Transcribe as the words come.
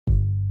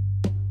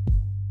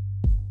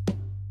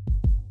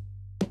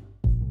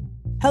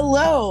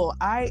Hello,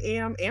 I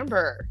am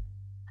Amber,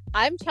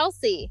 I'm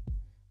Chelsea.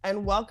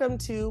 and welcome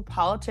to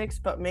Politics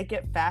But Make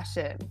It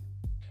Fashion.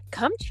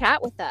 Come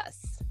chat with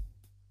us.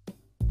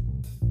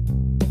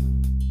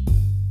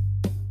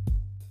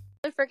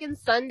 It's freaking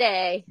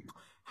Sunday.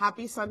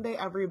 Happy Sunday,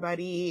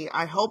 everybody.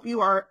 I hope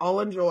you are all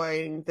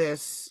enjoying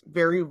this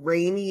very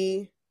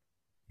rainy,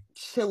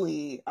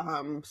 chilly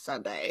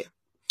Sunday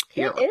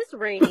here. It is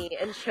rainy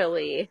and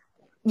chilly.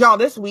 Y'all,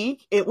 this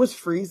week it was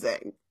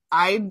freezing.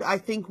 I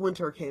think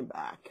winter came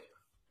back.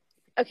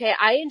 Okay,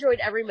 I enjoyed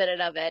every minute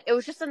of it. It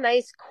was just a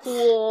nice,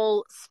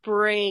 cool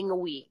spring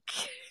week.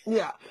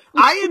 Yeah,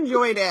 I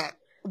enjoyed it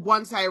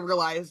once I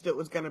realized it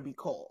was going to be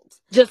cold.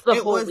 Just the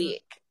It whole was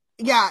week.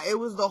 Yeah, it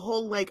was the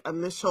whole like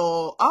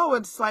initial, oh,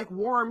 it's like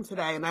warm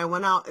today. And I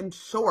went out in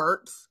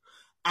shorts,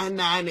 and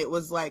then it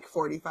was like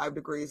 45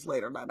 degrees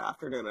later that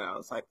afternoon. And I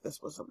was like,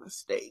 this was a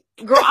mistake.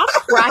 Girl, I'm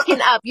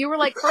cracking up. You were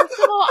like, first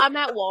of all, I'm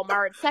at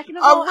Walmart. Second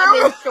of all,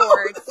 I'm in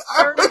shorts.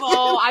 Third of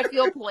all, I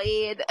feel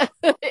played.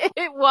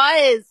 It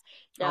was.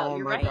 No, Oh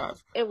you're my right. gosh.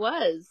 It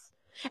was.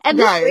 And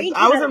Guys, rain I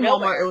came was out of in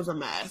nowhere. Walmart. It was a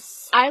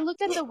mess. I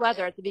looked at the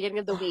weather at the beginning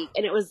of the week,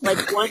 and it was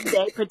like one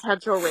day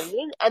potential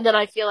rain, and then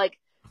I feel like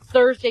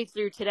Thursday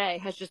through today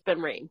has just been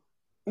rain.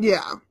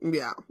 Yeah.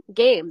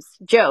 Games,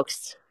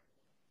 jokes.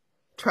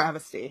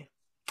 Travesty.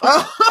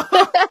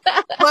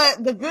 But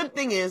the good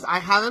thing is I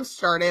haven't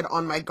started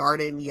on my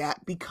garden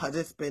yet because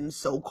it's been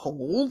so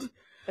cold.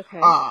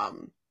 Okay.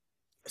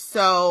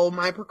 So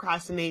my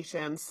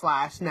procrastination /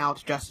 now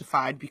it's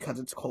justified because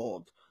it's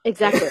cold.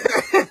 Exactly.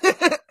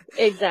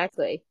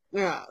 Exactly.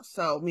 Yeah,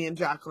 so me and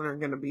Jacqueline are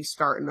going to be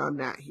starting on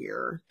that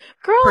here.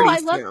 Girl,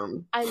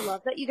 soon. I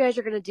love that you guys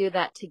are going to do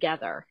that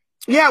together.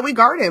 Yeah, we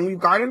garden. We've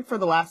gardened for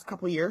the last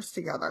couple years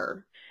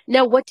together.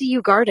 Now, what do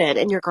you garden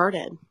in your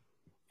garden?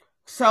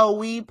 So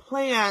we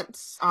plant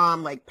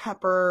like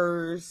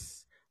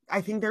peppers. I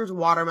think there's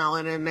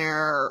watermelon in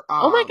there.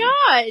 Oh my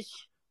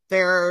gosh.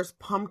 There's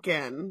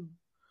pumpkin.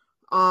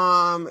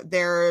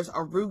 There's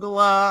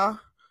arugula,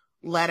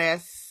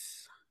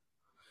 lettuce.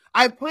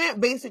 I plant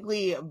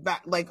basically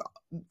like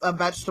a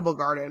vegetable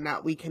garden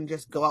that we can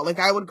just go out. Like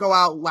I would go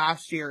out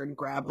last year and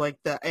grab like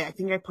I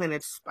think I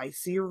planted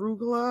spicy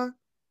arugula.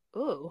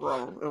 Ooh.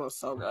 Bro, it was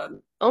so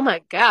good. Oh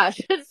my gosh.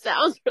 It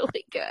sounds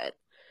really good.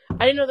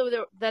 I didn't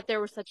know that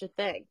there was such a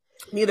thing.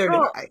 Neither did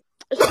I.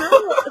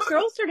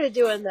 Cheryl started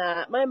doing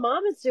that. My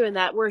mom is doing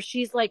that where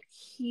she's like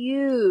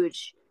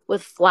huge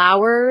with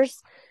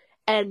flowers,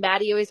 and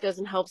Maddie always goes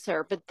and helps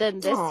her. But then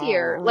this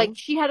year, like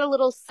she had a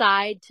little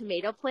side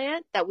tomato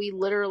plant that we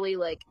literally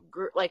like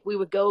we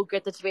would go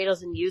get the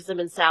tomatoes and use them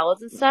in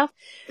salads and stuff.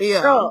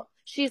 Yeah. Girl,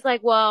 she's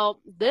like,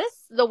 well,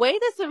 the way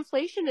this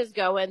inflation is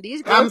going,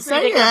 these groceries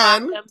are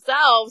back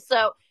themselves.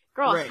 So,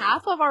 girl, right.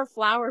 Half of our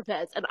flower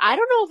beds, and I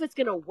don't know if it's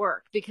gonna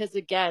work because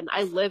again,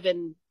 I live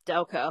in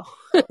Delco.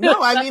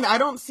 No, I mean, I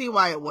don't see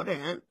why it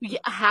wouldn't. Yeah,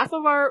 half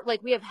of our,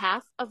 like, we have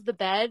half of the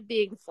bed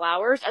being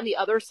flowers, and the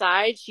other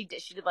side, she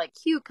did like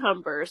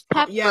cucumbers,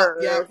 peppers,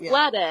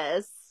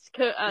 lettuce,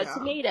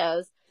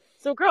 tomatoes.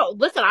 So, girl,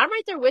 listen, I'm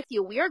right there with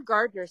you. We are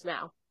gardeners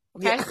now.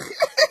 Okay?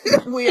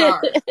 Yeah. We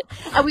are.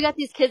 And we got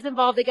these kids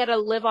involved. They got to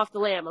live off the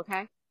lamb,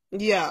 okay?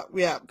 Yeah,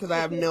 because I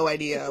have no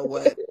idea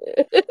what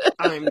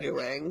I'm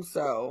doing,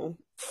 so.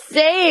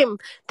 Same.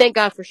 Thank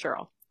God for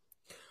Cheryl.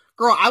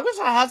 Girl, I wish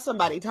I had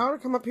somebody. Tell her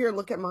to come up here and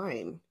look at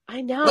mine.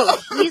 I know.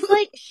 She's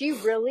like,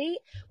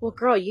 well,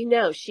 girl, you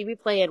know, she be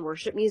playing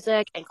worship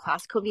music and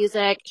classical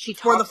music. She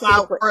talks for the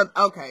flower.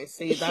 Okay,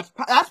 see, that's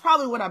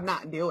probably what I'm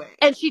not doing.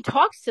 And she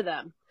talks to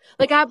them.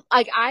 Like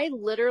I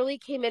literally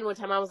came in one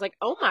time. I was like,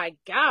 oh my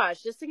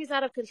gosh, this thing is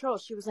out of control.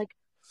 She was like,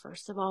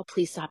 first of all,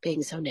 please stop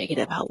being so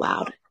negative out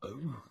loud.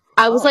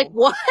 I was like,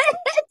 what?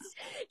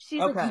 She's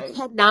like, you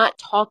cannot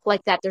talk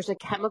like that. There's a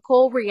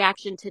chemical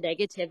reaction to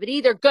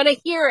negativity. They're going to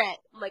hear it.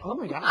 I'm like, oh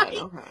my God.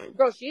 Okay.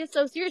 Girl, she is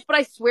so serious, but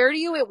I swear to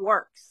you, it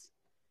works.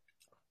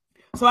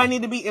 So I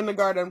need to be in the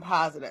garden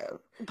positive.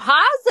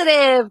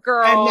 Positive,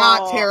 girl. And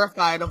not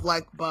terrified of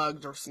like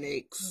bugs or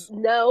snakes.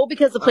 No,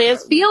 because the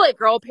plants feel it,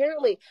 girl,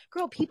 apparently.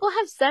 Girl, people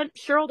have sent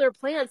Cheryl their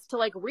plants to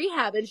like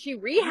rehab, and she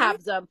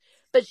rehabs them.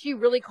 But she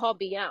really called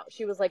me out.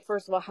 She was like,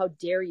 first of all, how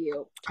dare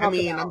you?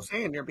 I'm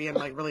saying you're being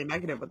like really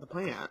negative with the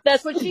plant.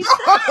 That's what she said.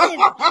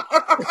 Oh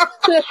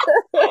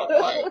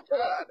my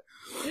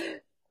God.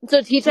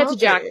 So teach that to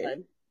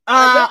Jacqueline.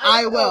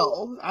 I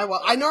will.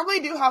 I normally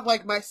do have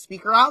like my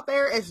speaker out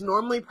there. It's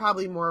normally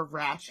probably more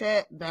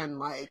ratchet than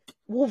like.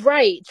 Well,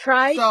 right.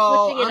 Try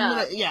switching it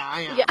up. Yeah,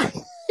 I am. Yeah.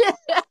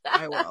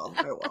 I will.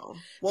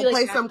 We'll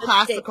play some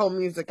classical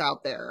music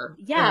out there.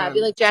 Yeah, be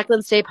like,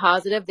 Jacqueline, stay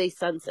positive. They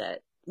sense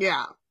it.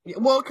 Yeah.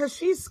 Well, because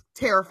she's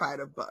terrified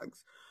of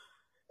bugs.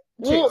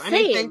 Well,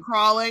 anything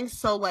crawling.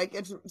 So like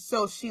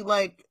she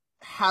like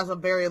has a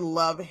very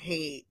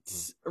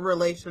love-hate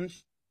relationship.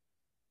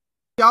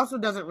 She also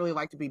doesn't really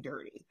like to be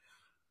dirty.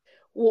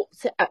 Well,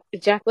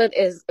 Jacqueline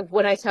is,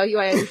 when I tell you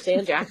I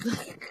understand, Jacqueline,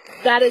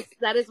 that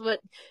is what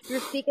you're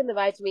speaking the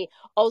vibe to me.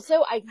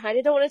 Also, I kind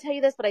of don't want to tell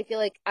you this, but I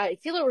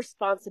feel a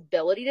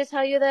responsibility to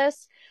tell you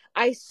this.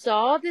 I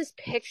saw this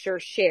picture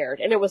shared,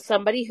 and it was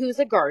somebody who's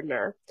a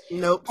gardener.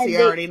 Nope. And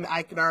See,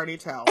 I can already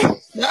tell.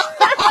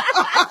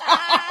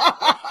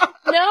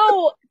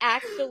 No,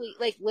 actually,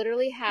 like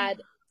literally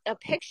had a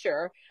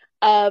picture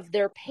of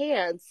their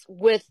pants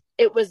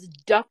it was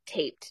duct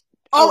taped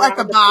Oh, at around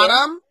the the pants.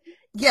 bottom?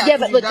 Yeah, Yeah, because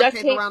but you the duct duct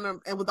tape tape. around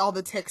them and with all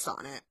the ticks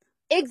on it.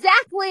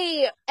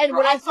 Exactly. And Girl,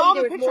 when I I tell you saw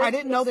there the was picture. more I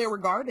didn't know ticks, they were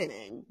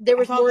gardening. there I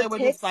was thought more they were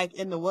just ticks. like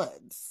in the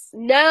woods.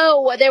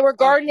 No, they were Oh,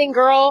 gardening,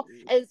 girl.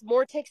 And it's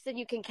more ticks than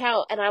you can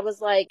count. And I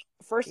was like,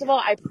 first of yeah. all,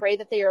 I pray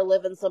that they are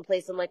living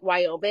someplace in like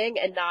Wyoming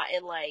and not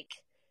in like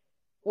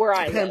where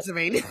I live.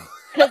 Pennsylvania.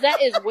 Because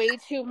that is way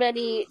too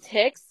many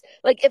ticks.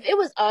 Like, if it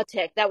was a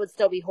tick, that would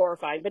still be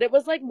horrifying. But it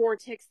was like more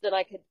ticks than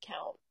I could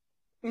count.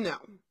 No.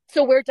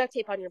 So wear duct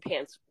tape on your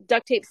pants.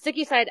 Duct tape,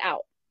 sticky side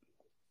out.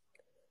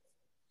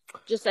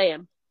 Just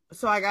saying.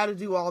 So I got to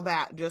do all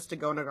that just to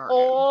go in a garden.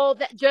 All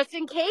that, just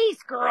in case,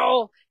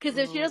 girl. Because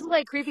if she doesn't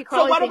like creepy So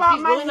crawly what things, about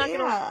she's my really not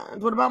gonna.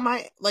 hand? What about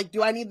my, like,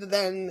 do I need to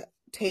then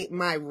tape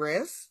my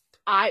wrist?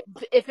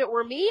 If it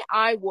were me,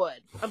 I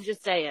would. I'm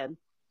just saying.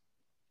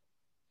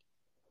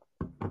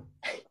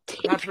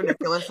 That's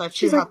ridiculous. I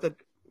She's should like, have to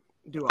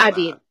do all I that.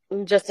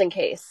 mean, just in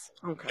case.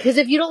 Okay. Because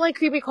if you don't like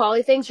creepy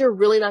crawly things, you're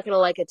really not gonna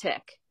like a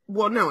tick.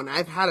 Well, no, and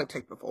I've had a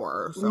tick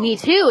before. So. Me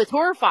too. It's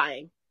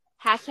horrifying.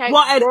 Hashtag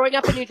growing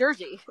up in New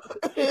Jersey.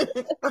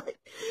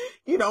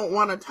 You don't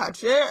want to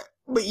touch it,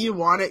 but you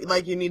want it,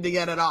 like you need to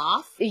get it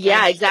off.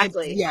 Yeah,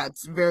 exactly.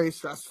 It's very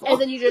stressful. And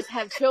then you just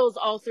have chills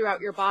all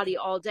throughout your body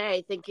all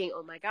day thinking,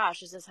 oh my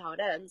gosh, is this how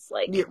it ends?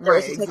 Like, Yeah, there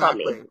was right, a tick on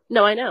me. exactly.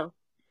 No, I know.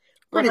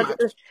 Pretty much.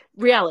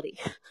 Reality.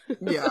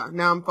 Yeah,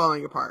 now I'm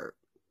falling apart.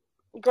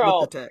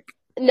 Girl. With the tick.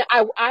 No,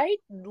 I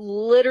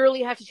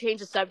literally have to change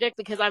the subject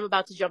because I'm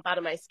about to jump out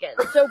of my skin.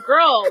 So,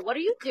 girl, what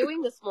are you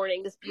doing this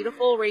morning, this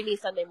beautiful rainy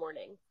Sunday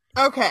morning?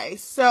 Okay,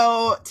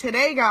 so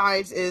today,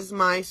 guys, is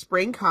my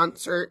spring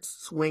concert,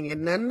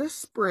 Swingin' in the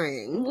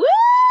Spring. Woo!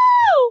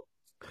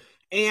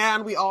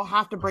 And we all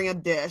have to bring a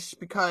dish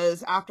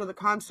because after the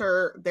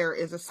concert, there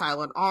is a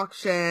silent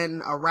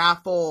auction, a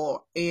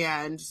raffle,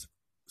 and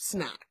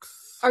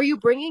snacks. Are you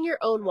bringing your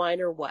own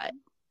wine or what?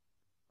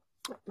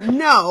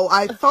 No,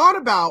 I thought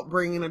about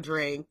bringing a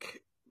drink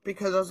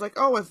because I was like,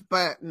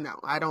 but no,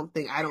 I don't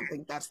think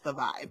that's the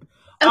vibe. Okay,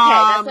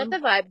 that's not the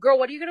vibe. Girl,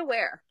 what are you going to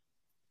wear?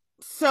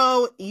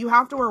 So you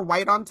have to wear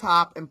white on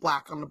top and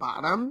black on the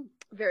bottom.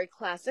 Very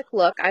classic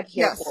look. I'm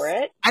here for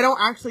it. I don't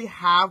actually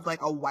have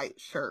like a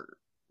white shirt.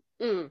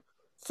 Mm.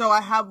 So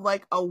I have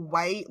like a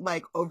white,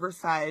 like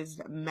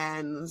oversized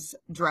men's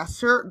dress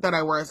shirt that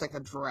I wear as like a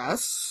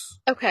dress.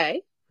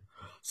 Okay.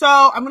 So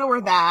I'm going to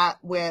wear that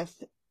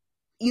with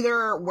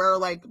either wear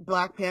like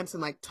black pants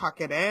and like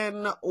tuck it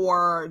in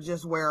or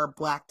just wear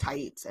black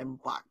tights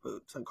and black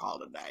boots and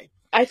call it a day.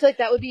 I feel like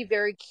that would be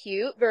very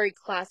cute, very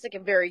classic,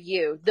 and very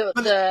you. The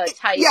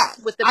tights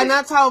with the boots. And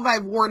that's how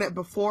I've worn it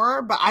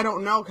before, but I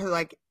don't know because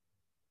like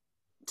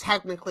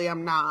technically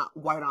I'm not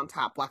white on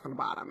top, black on the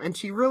bottom. And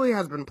she really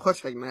has been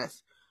pushing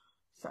this.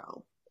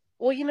 So.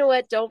 Well, you know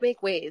what? Don't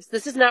make waves.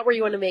 This is not where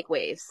you want to make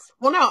waves.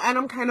 Well, no, and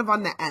I'm kind of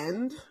on the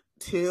end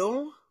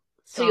too.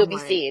 So you'll be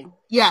seen.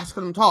 Yes,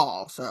 because I'm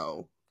tall,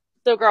 so.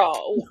 So,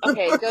 girl,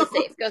 okay, go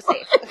safe. Go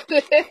safe.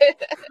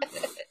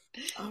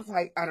 I was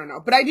like, I don't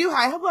know. But I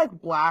have like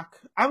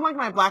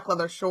my black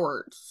leather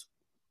shorts.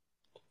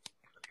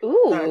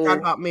 Ooh. I thought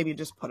about maybe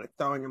just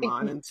throwing them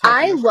on. And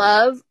I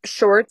love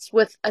shorts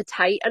with a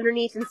tight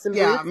underneath and some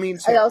boots. Yeah, me too.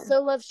 I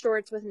also love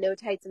shorts with no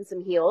tights and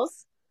some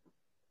heels.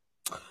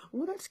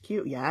 Oh, that's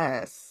cute.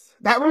 Yes.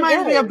 That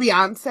reminds me of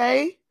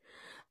Beyonce.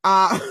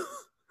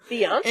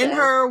 Beyonce? In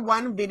her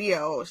one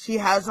video, she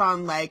has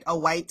on like a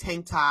white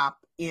tank top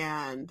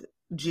and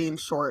jean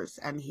shorts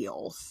and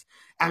heels.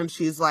 And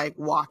she's like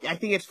walking. I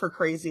think it's for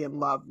Crazy in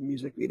Love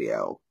music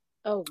video.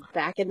 Oh,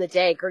 back in the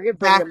day. Girl, you're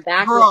bringing them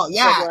back. Girl,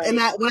 yeah. Like... And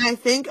that when I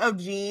think of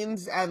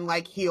jeans and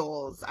like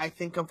heels, I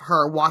think of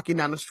her walking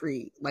down the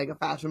street like a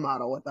fashion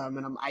model with them.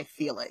 And I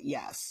feel it.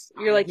 Yes.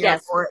 You're like,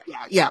 yes.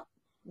 Yeah. Yeah.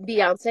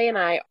 Beyonce and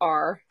I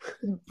are.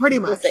 Pretty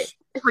much.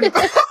 Pretty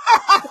much.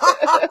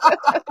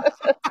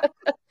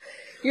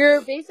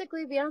 You're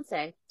basically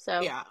Beyonce.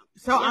 So yeah.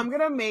 So yeah. I'm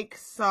going to make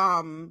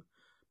some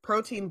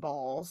protein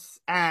balls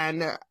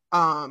and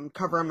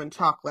cover them in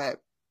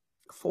chocolate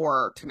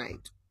for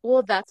tonight.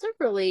 Well, that's a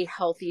really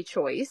healthy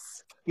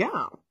choice.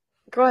 Yeah.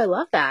 Girl, I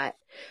love that.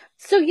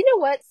 So, you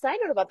know what? Side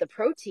note about the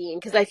protein,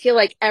 because I feel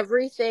like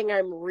everything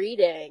I'm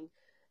reading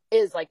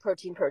is like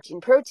protein.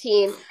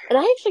 And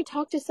I actually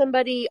talked to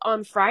somebody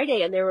on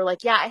Friday and they were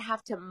like, yeah, I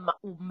have to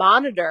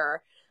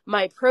monitor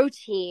my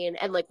protein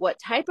and like what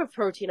type of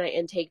protein I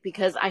intake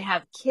because I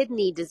have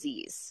kidney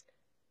disease,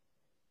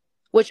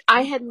 which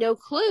I had no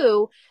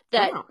clue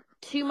that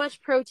too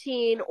much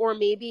protein or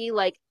maybe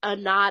like a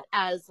not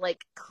as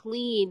like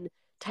clean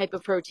type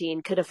of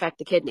protein could affect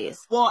the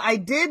kidneys. Well, I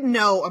did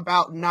know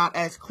about not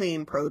as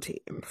clean protein.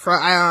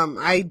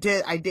 I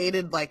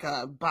dated like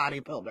a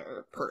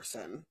bodybuilder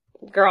person.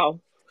 Girl,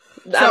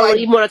 I don't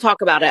even want to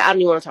talk about it. I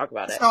don't even want to talk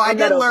about it. So I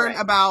did learn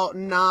about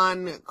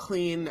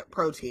non-clean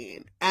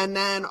protein, and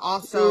then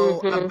also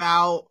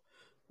about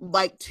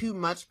like too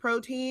much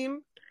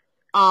protein.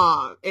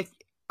 If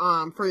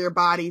for your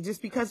body,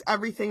 just because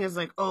everything is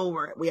like,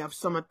 oh, we have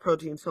so much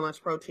protein,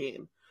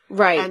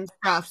 right, and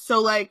stuff.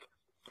 So like,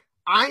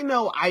 I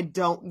know I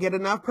don't get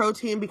enough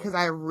protein because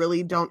I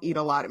really don't eat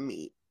a lot of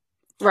meat.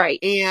 Right.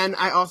 And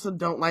I also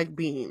don't like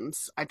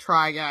beans. I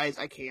try, guys.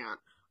 I can't.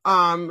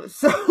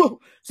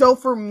 So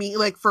for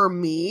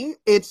me,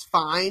 it's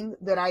fine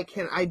that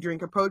I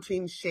drink a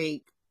protein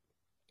shake,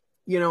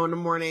 in the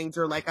mornings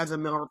or like as a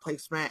meal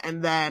replacement.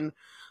 And then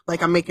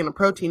like I'm making a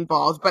protein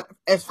balls. But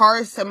as far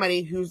as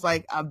somebody who's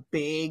like a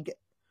big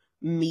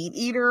meat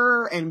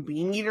eater and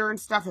bean eater and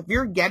stuff, if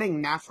you're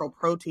getting natural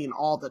protein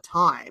all the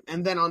time,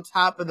 and then on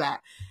top of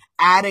that,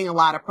 adding a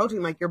lot of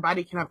protein, like your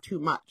body can have too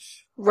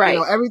much. Right.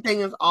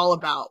 Everything is all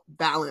about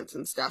balance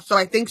and stuff. So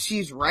I think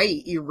she's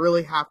right. You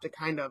really have to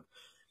kind of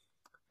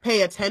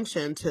pay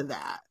attention to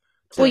that.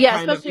 Well,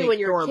 yeah, especially when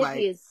your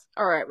kidneys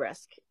are at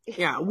risk.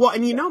 Yeah. Well,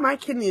 and my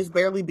kidneys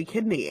barely be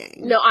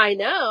kidneying. No, I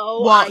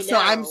know. Well, so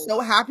I'm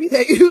so happy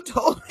that you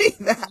told me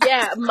that.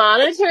 Yeah,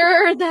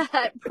 monitor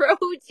that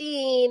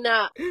protein.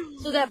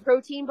 So that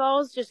protein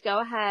balls, just go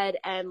ahead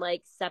and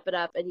like step it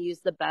up and use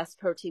the best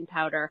protein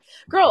powder.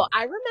 Girl,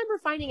 I remember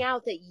finding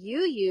out that you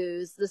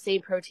use the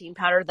same protein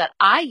powder that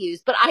I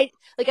use, but I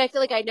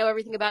feel like I know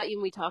everything about you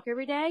when we talk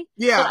every day.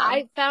 Yeah. But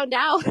I found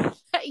out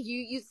that you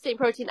use the same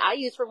protein I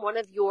use from one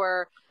of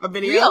your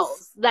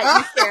reels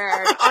that you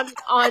shared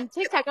on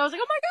TikTok. I was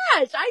like, oh my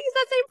gosh, I use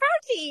that same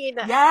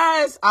protein.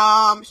 Yes.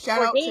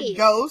 Shout out to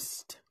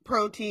Ghost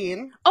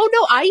Protein. Oh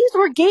no, I use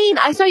Orgain.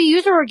 I saw you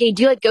use Orgain.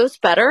 Do you like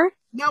Ghost better?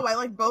 No, I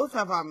like both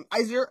of them.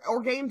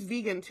 Orgain's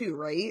vegan too,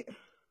 right?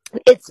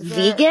 It's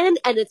vegan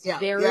and it's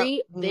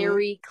very,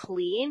 very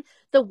clean.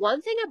 The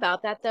one thing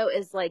about that though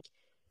is like,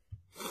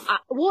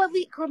 well, at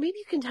least, girl, maybe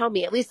you can tell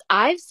me. At least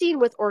I've seen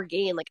with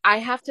Orgain, like I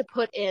have to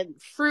put in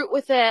fruit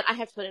with it. I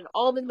have to put in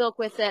almond milk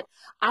with it.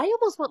 I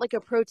almost want like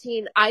a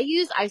protein. I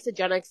use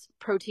Isagenix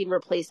protein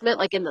replacement,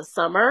 like in the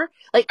summer,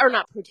 or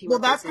not protein. Well,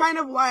 that's kind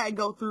of why I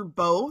go through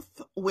both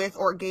with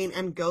Orgain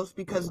and Ghost,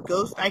 because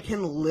Ghost I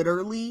can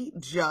literally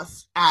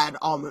just add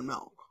almond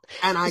milk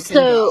and I can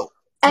go.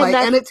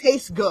 And it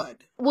tastes good.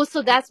 Well,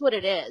 so that's what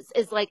it is.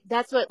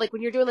 That's what, like,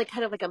 when you're doing, like,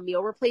 kind of like a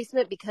meal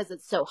replacement because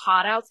it's so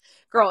hot out.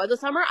 Girl, in the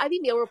summer, I'd be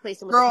meal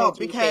replacing with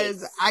protein because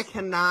shakes. I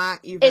cannot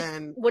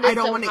even, I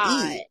don't want to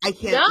eat. I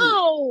can't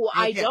No,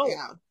 I don't.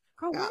 Yeah.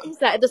 Girl, what is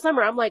that? In the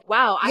summer, I'm like,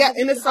 wow.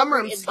 In the summer,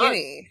 I'm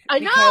skinny. I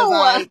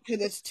know.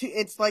 Because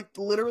it's like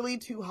literally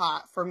too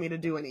hot for me to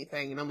do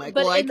anything. And I'm like,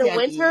 but in the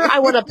winter, I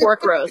want a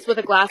pork roast with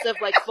a glass of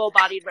like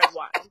full-bodied red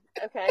wine.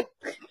 Okay.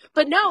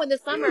 But no, in the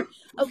summer.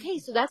 Okay,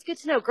 so that's good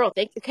to know. Girl,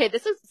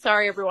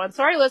 sorry everyone.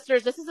 Sorry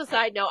listeners, this is a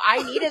side note.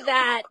 I needed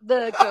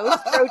the Ghost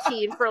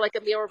protein for like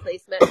a meal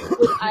replacement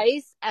with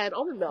ice and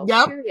almond milk.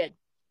 Yep. Period.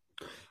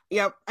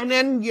 Yep. And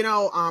then,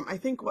 I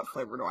think, what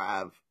flavor do I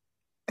have?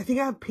 I think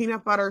I have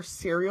peanut butter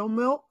cereal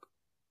milk.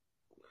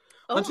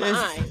 Which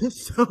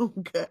is so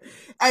good.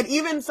 And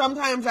even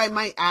sometimes I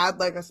might add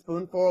like a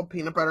spoonful of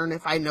peanut butter, and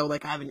if I know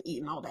like I haven't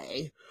eaten all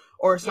day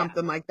or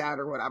something like that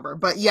or whatever.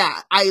 But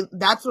yeah,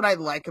 that's what I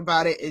like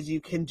about it, is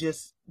you can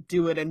just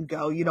do it and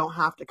go. You don't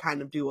have to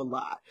kind of do a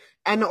lot.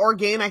 And the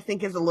Orgain I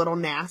think is a little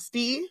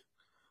nasty.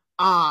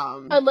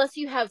 Unless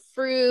you have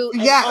fruit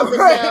and almond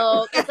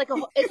milk.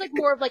 It's like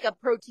more of like a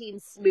protein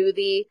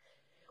smoothie,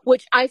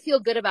 which I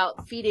feel good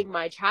about feeding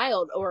my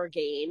child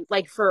Orgain,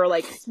 like for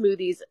like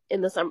smoothies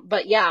in the summer.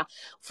 But yeah,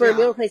 for a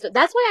meal replacement,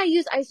 that's why I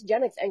use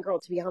Isagenix. And girl,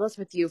 to be honest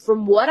with you,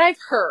 from what I've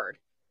heard,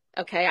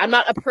 okay, I'm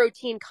not a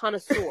protein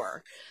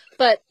connoisseur,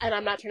 and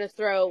I'm not trying to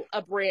throw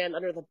a brand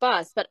under the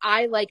bus, but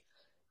I like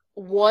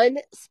one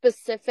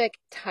specific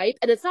type,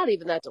 and it's not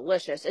even that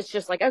delicious. It's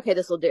just like, okay,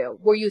 this will do,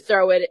 where you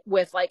throw it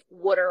with like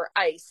water,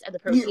 ice, and the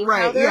protein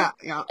powder.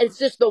 Yeah. It's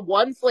just the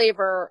one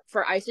flavor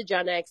for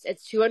Isagenix.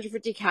 It's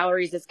 250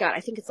 calories. I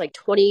think it's like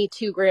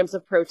 22 grams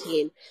of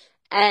protein,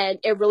 and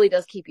it really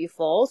does keep you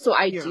full. So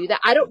I do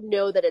that. I don't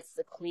know that it's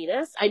the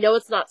cleanest. I know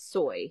it's not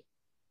soy.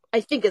 I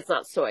think it's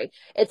not soy.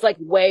 It's like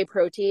whey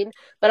protein,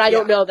 but I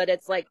don't know that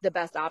it's like the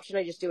best option.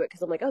 I just do it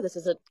because I'm like, oh, this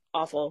isn't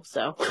awful.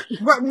 So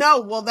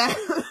no, well that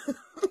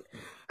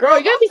girl,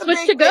 you gotta be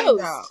switched to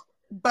Ghost.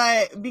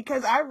 But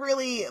because I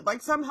really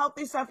like, some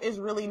healthy stuff is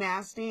really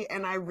nasty,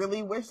 and I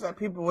really wish that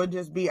people would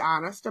just be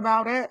honest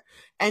about it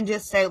and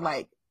just say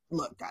like,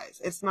 look guys,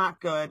 it's not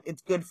good.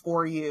 It's good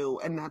for you,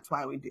 and that's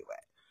why we do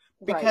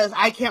it. Because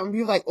I can't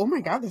be like, oh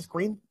my God, this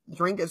green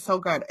drink is so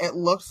good.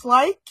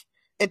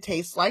 It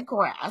tastes like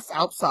grass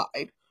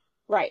outside.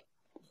 Right.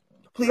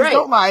 Please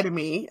don't lie to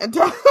me.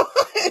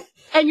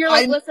 And you're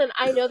like, listen,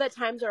 I know that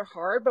times are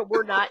hard, but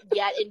we're not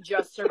yet in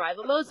just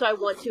survival mode, so I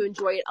want to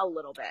enjoy it a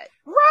little bit.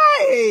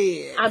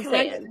 Right. I'm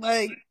saying.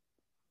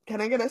 can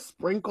I get a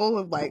sprinkle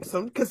of like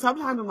some? Because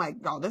sometimes I'm like,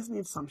 oh, this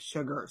needs some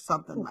sugar or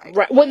something. Like,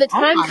 Right. When the oh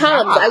time my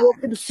comes, I God. will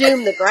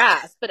consume the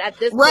grass. But at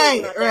this point, we're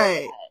Right, not there yet.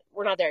 right,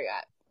 We're not there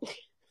yet.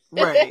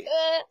 right.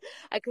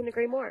 I couldn't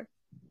agree more.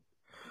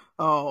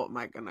 Oh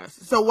my goodness.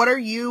 So what are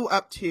you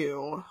up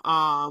to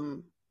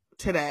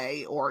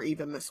today or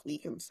even this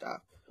week and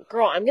stuff?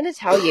 Girl, I'm going to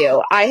tell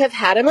you, I have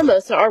had a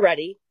mimosa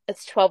already.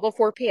 It's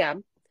 12:04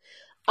 p.m.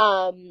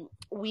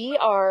 We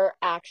are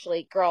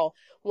actually, girl,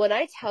 when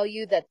I tell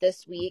you that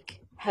this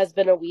week has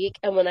been a week,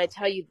 and when I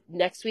tell you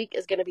next week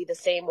is going to be the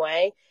same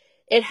way,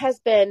 it has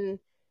been,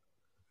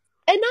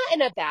 and not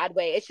in a bad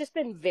way. It's just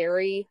been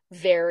very,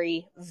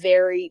 very,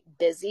 very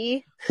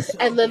busy. So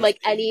And then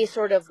like busy. any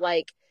sort of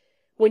like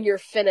when you're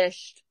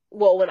finished,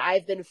 well, when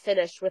I've been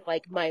finished with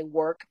like my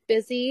work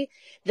busy,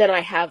 then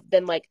I have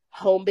been like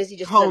home busy,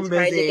 just because I'm Home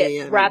trying to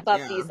busy wrap and up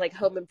yeah. these like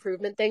home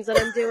improvement things that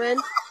I'm doing.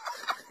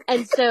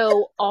 And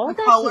so all The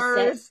that to say,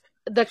 colors.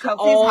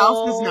 Chelsea's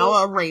house is now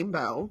a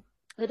rainbow.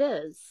 it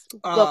is.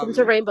 Welcome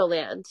to Rainbow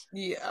Land.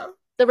 Yeah.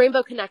 The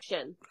Rainbow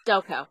Connection,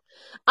 Delco.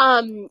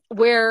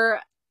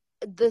 Where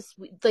this,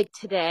 like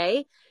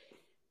today,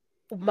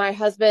 my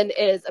husband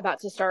is about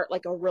to start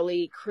like a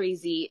really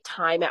crazy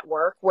time at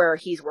work where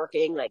he's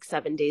working like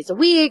 7 days a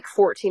week,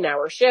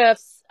 14-hour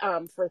shifts,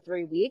 for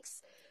 3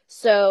 weeks.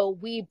 So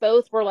we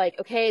both were like,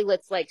 okay,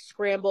 let's like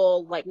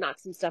scramble, like knock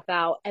some stuff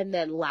out. And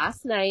then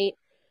last night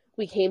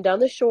we came down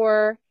the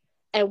shore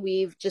and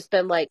we've just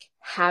been like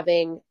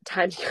having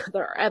time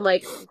together. And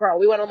like, girl,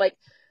 we went on like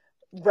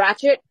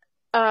ratchet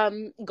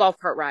golf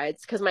cart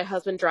rides because my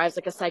husband drives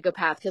like a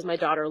psychopath because my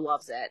daughter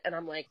loves it. And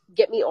I'm like,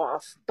 get me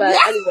off. But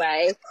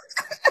anyway,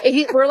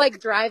 we're like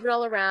driving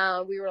all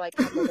around. We were like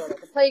had my daughter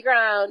at the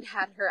playground,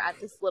 had her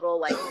at this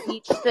little like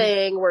beach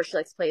thing where she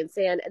likes playing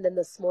sand. And then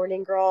this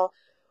morning, girl,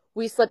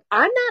 we slept.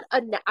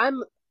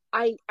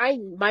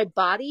 My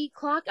body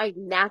clock, I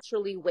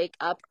naturally wake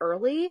up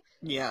early.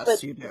 But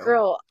Yes, you do.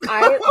 girl,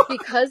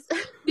 because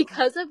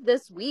of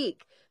this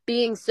week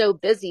being so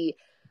busy,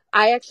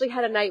 I actually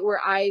had a night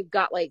where I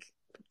got like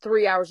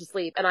 3 hours of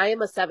sleep, and I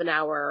am a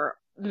 7-hour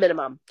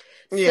minimum.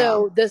 Yeah.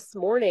 So this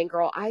morning,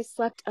 girl, I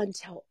slept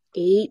until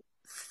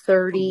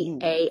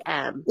 8:30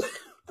 a.m.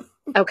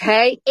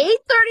 Okay, 8:30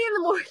 in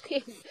the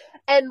morning.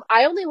 And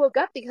I only woke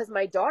up because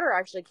my daughter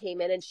actually came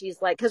in and she's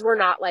like, because we're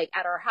not like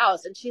at our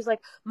house, and she's like,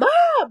 Mom,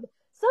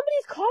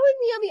 somebody's calling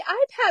me on the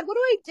iPad. What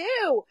do I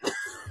do?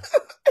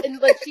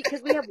 And like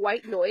because we have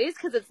white noise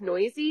because it's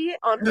noisy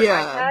on her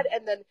iPad,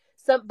 and then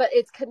but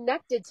it's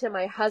connected to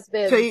my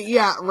husband's. So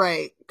yeah,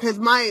 right. Because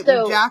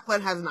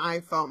Jacqueline has an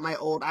iPhone, my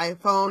old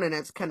iPhone, and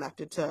it's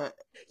connected to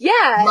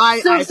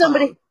my iPhone.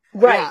 Somebody.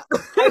 Right.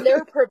 Yeah. And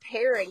they're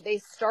preparing. They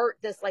start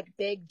this like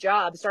big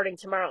job starting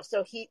tomorrow.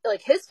 So he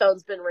like his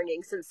phone's been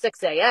ringing since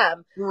 6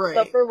 a.m. Right.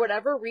 But for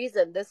whatever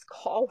reason, this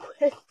call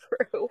went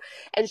through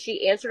and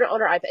she answered it on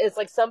her iPad. It's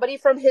like somebody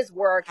from his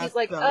work. He's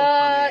like,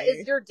 funny.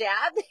 Is your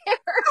dad there?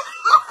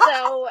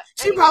 So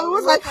she anyway, probably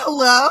was like,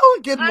 hello,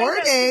 good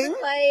morning. I know,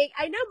 like,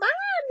 I know, Mom,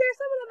 there's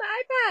someone on the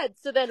iPad.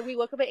 So then we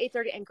woke up at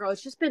 8:30 and girl,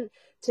 it's just been,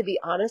 to be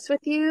honest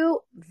with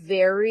you,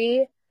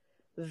 very,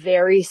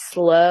 very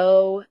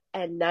slow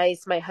and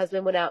nice. My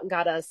husband went out and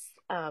got us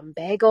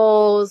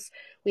bagels.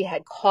 We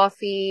had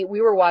coffee.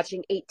 We were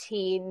watching I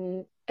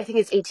think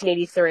it's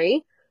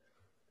 1883.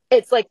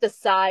 It's like the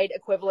side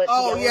equivalent to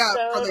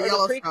Yellowstone, for the or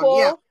Yellowstone. the prequel.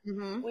 Yeah.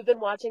 Mm-hmm. We've been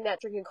watching that,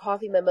 drinking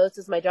coffee,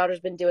 mimosas. My daughter's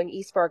been doing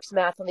eSparks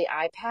math on the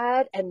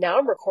iPad, and now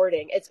I'm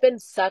recording. It's been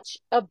such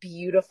a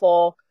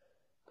beautiful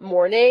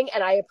morning,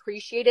 and I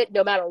appreciate it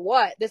no matter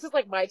what. This is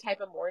like my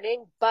type of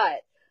morning,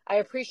 but I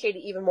appreciate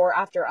it even more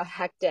after a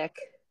hectic,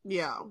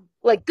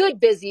 like good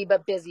busy,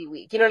 but busy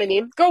week. You know what I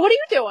mean? Girl, what are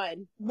you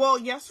doing? Well,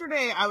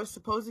 yesterday I was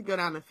supposed to go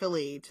down to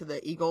Philly to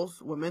the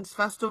Eagles Women's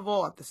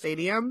Festival at the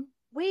stadium.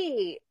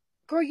 Wait,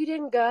 girl, you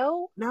didn't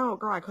go? No,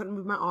 girl, I couldn't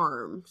move my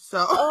arm.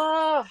 So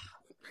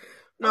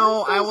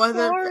no, I wasn't.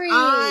 Sorry.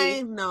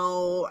 I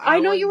know. I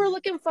know you were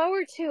looking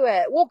forward to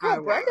it. Well,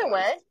 girl, Brenda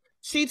went.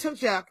 She took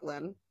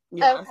Jacqueline.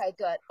 Yes. Okay,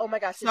 good. Oh my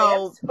gosh,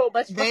 so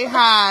much fun. They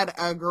had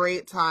a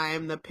great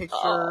time. The pictures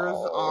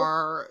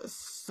are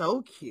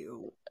so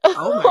cute.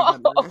 Oh my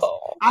goodness.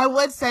 I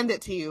would send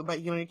it to you, but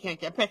you can't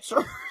get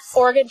pictures.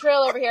 Oregon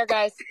Trail over here,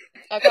 guys.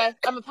 Okay,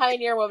 I'm a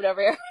pioneer woman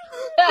over here.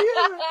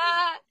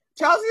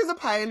 Chelsea is a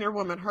pioneer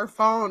woman. Her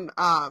phone,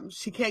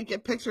 she can't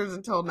get pictures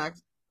until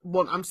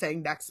I'm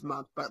saying next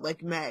month, but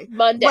like May.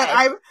 Monday.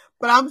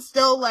 But I'm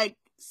still like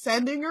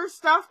sending her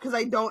stuff because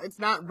it's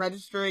not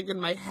registering in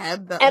my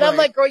head that. And I'm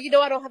like, girl,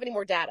 I don't have any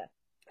more data.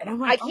 And I'm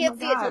like, I can't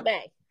see it till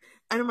May.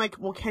 And I'm like,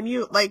 well, can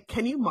you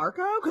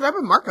Marco? Because I've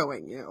been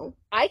Marcoing you.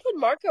 I can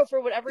Marco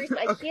for whatever reason.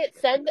 I can't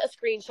send a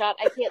screenshot.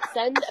 I can't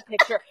send a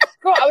picture.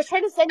 Girl, I was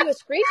trying to send you a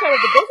screenshot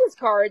of the business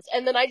cards,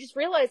 and then I just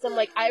realized I'm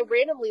like, I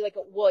randomly, like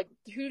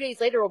 2 days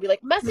later will be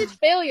like, message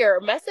failure,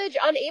 message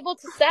unable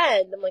to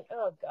send. I'm like,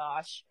 oh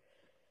gosh.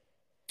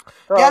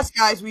 Girl. Yes,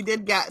 guys, we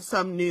did get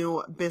some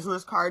new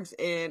business cards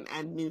in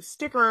and new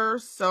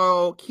stickers,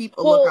 so keep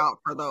a lookout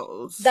for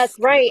those. That's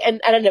right.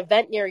 And at an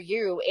event near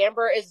you,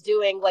 Amber is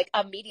doing like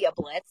a media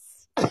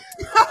blitz.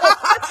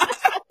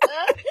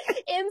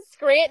 in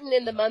Scranton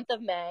in the month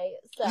of May.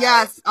 So.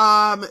 Yes.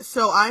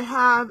 So I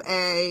have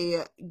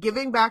a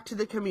Giving Back to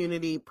the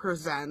Community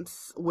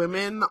presents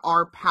Women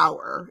Are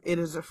Power. It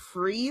is a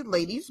free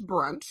ladies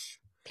brunch.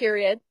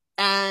 Period.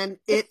 And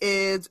it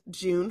is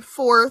June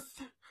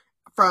 4th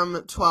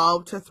from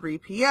 12 to 3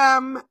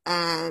 p.m.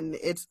 And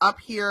it's up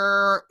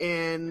here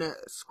in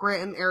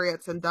Scranton area.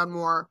 It's in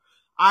Dunmore.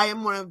 I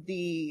am one of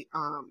the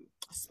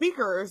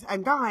speakers.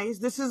 And guys,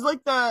 this is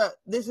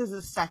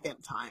the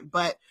second time,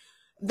 but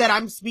that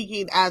I'm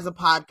speaking as a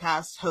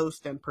podcast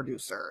host and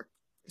producer.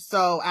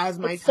 So as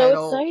my it's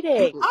title. So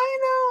exciting. I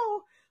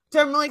know.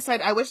 So I'm really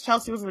excited. I wish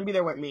Chelsea was going to be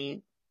there with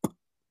me.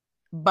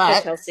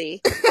 But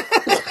Chelsea.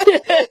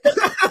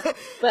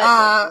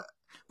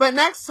 But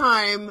next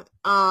time,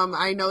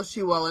 I know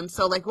she will. And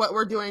so like what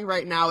we're doing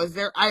right now is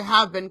I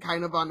have been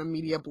kind of on a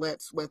media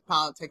blitz with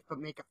Politics But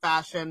Make It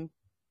Fashion.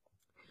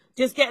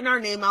 Just getting our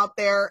name out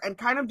there and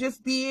kind of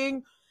just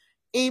being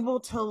able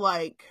to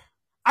like,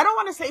 I don't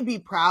want to say be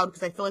proud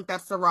because I feel like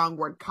that's the wrong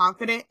word.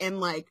 Confident in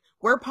like,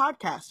 we're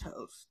podcast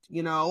hosts,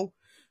 you know?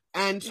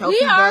 And Chelsea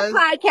does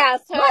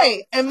podcast hosts.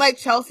 Right. And like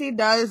Chelsea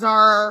does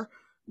our,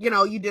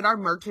 you did our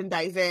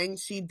merchandising.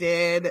 She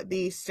did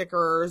the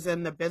stickers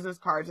and the business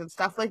cards and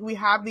stuff. Like we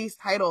have these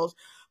titles,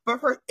 but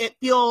it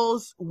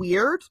feels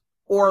weird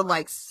or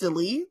like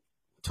silly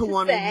to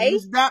want to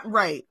use that.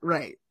 Right.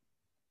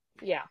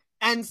 Yeah.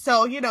 And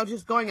so,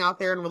 just going out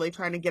there and really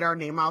trying to get our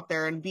name out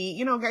there and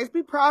be, guys,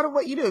 be proud of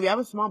what you do. If you have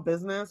a small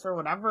business or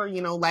whatever,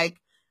 like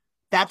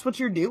that's what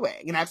you're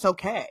doing and that's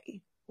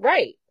okay.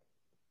 Right.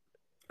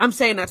 I'm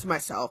saying that to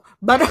myself,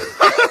 but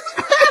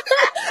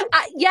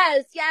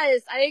yes,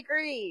 I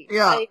agree.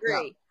 Yeah, I agree.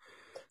 Yeah.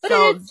 But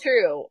so, it is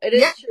true. It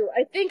is true.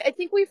 I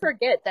think we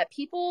forget that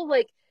people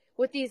like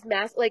with these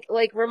like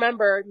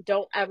remember, do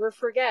not ever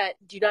forget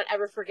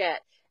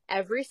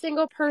every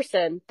single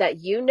person that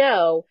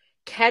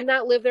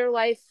cannot live their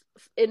life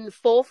in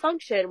full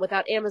function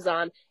without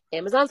Amazon.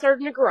 Amazon started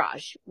in a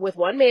garage with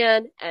one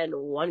man and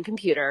one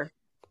computer.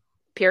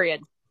 Period.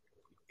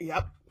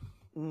 Yep.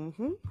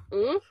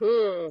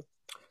 Girl,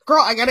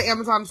 I got an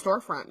Amazon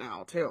storefront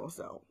now too,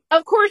 so.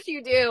 Of course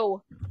you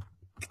do.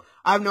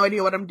 I have no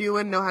idea what I'm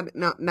doing. Don't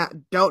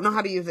know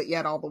how to use it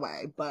yet all the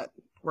way, but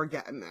we're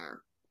getting there.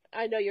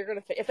 I know you're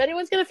gonna. If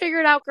anyone's gonna figure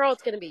it out, girl,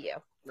 it's gonna be you.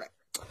 Right.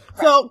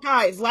 So,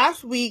 guys,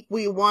 last week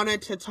we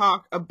wanted to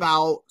talk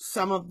about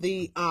some of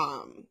the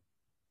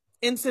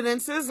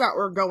incidences that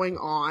were going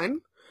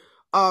on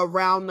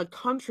around the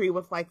country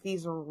with like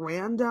these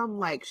random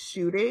like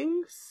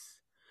shootings.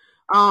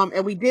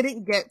 And we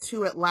didn't get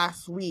to it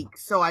last week,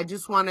 so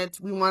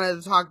we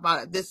wanted to talk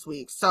about it this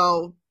week.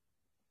 So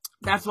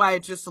that's why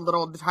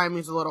the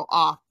timing's a little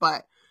off.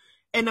 But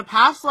in the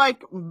past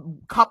like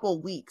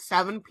couple weeks,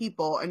 7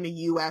 people in the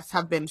U.S.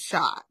 have been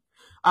shot.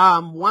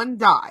 1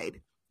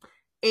 died.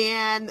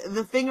 And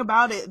the thing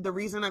about it, the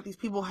reason that these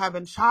people have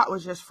been shot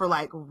was just for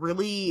like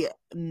really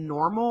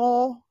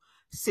normal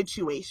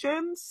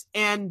situations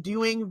and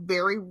doing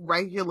very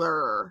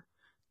regular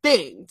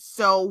things.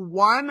 So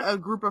a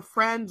group of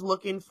friends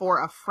looking for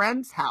a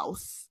friend's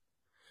house,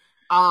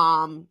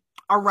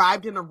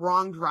 arrived in a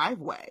wrong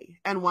driveway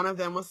and one of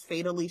them was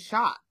fatally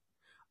shot.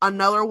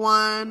 Another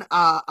one,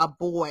 a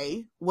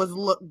boy was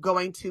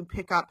going to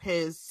pick up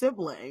his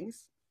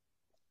siblings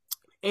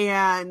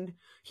and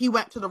he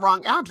went to the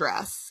wrong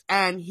address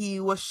and he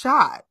was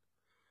shot.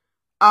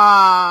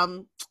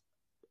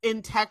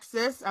 In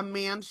Texas, a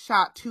man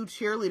shot 2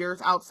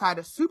 cheerleaders outside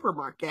a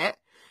supermarket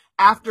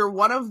after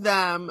one of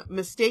them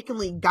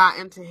mistakenly got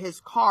into his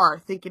car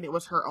thinking it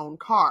was her own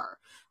car.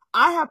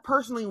 I have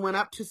personally went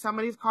up to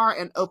somebody's car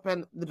and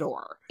opened the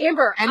door.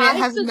 Amber, and it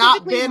has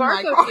not been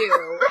my car.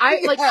 I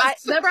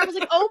remember I was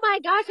like, oh my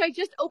gosh, I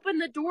just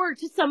opened the door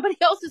to somebody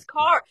else's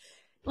car.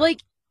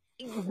 Like,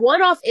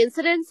 one-off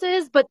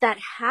incidences, but that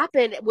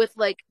happened with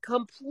like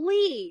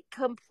complete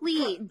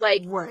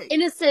like right.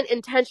 innocent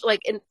intention,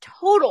 like in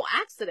total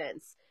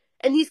accidents,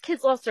 and these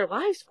kids lost their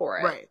lives for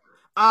it. Right.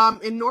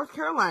 In North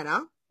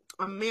Carolina,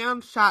 a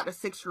man shot a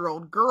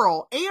 6-year-old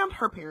girl and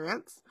her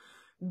parents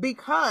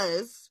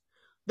because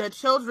the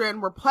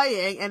children were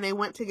playing and they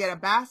went to get a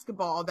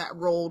basketball that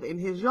rolled in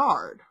his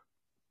yard.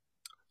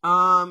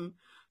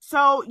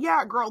 So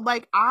yeah, girl,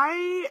 like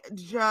I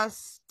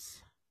just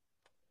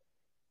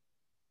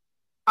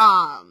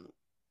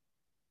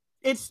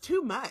it's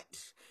too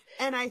much.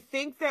 And I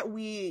think that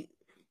we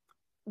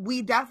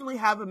definitely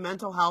have a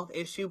mental health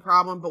issue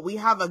problem, but we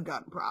have a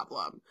gun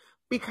problem.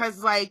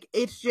 Because like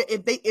it's just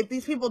if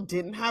these people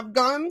didn't have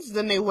guns,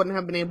 then they wouldn't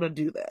have been able to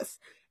do this.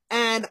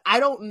 And I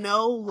don't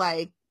know,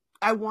 like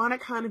I want to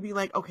kind of be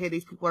like, okay,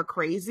 these people are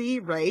crazy,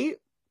 right?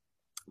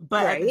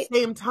 But at the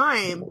same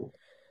time,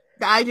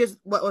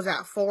 what was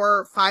that, 4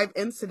 or 5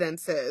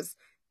 incidences,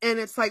 and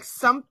it's like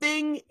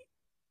something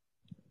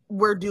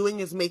we're doing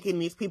is making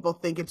these people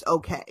think it's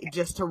okay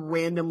just to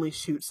randomly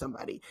shoot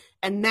somebody.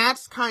 And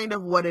that's kind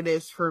of what it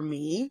is for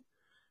me.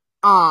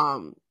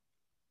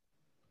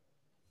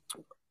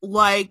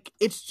 Like,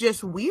 it's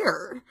just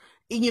weird.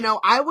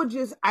 I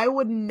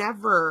would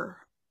never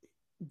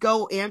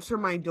go answer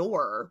my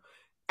door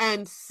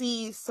and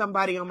see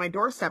somebody on my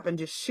doorstep and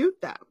just shoot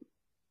them.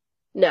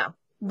 No.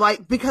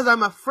 Like, because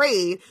I'm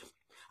afraid.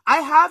 I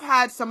have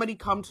had somebody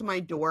come to my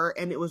door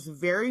and it was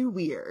very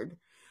weird.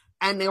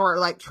 And they were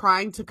like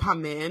trying to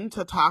come in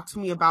to talk to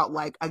me about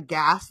like a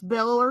gas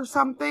bill or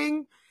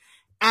something.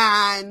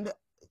 And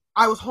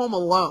I was home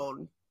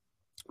alone.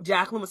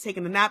 Jacqueline was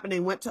taking a nap and they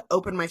went to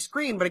open my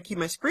screen, but I keep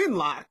my screen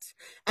locked.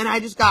 And I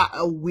just got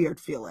a weird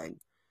feeling.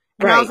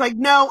 And I was like,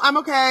 no, I'm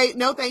okay.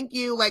 No, thank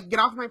you. Like, get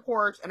off my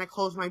porch. And I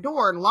closed my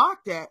door and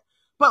locked it.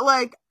 But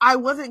like, I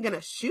wasn't going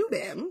to shoot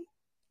him.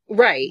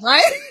 Right.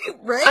 Right?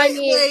 Right? I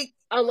mean, like,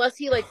 unless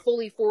he like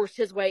fully forced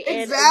his way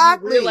in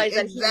exactly, and you realize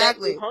that he meant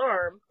you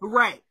harm.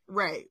 Right.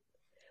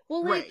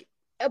 Well, like,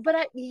 but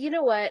you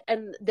know what?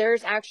 And there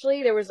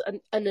was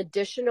an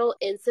additional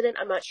incident.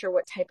 I'm not sure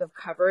what type of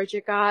coverage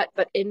it got,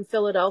 but in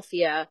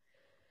Philadelphia,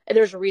 and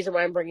there's a reason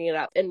why I'm bringing it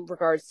up in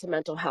regards to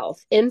mental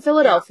health. In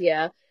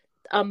Philadelphia,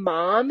 a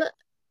mom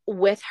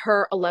with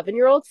her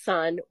 11-year-old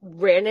son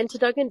ran into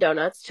Dunkin'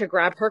 Donuts to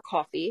grab her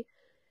coffee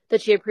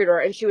that she had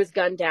pre-ordered, and she was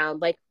gunned down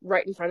like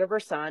right in front of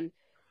her son.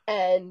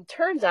 And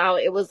turns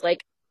out it was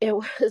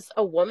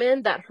a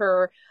woman that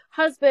her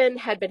husband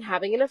had been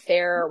having an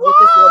affair with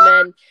this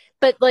woman,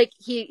 but like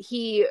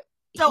he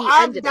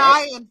I'm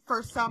dying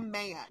for some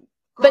man.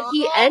 Girl.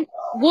 But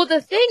well,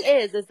 the thing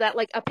is that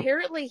like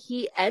apparently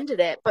he ended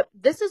it, but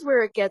this is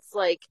where it gets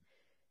like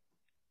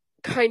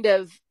kind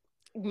of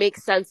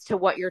makes sense to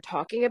what you're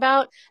talking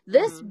about.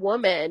 This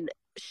woman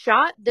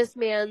shot this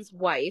man's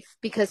wife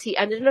because he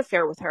ended an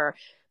affair with her.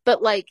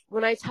 But like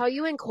when I tell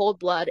you in cold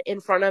blood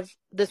in front of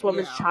this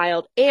woman's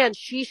child, and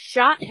she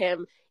shot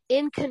him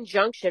in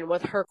conjunction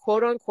with her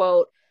quote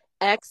unquote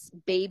ex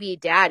baby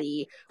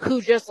daddy, who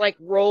just like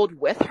rolled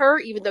with her,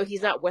 even though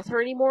he's not with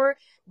her anymore.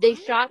 They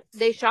shot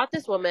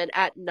this woman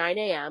at 9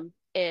 a.m.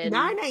 in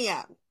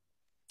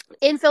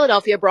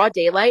Philadelphia, broad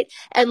daylight,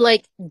 and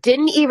like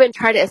didn't even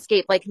try to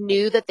escape, like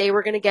knew that they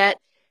were going to get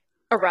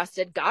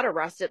arrested, got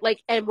arrested.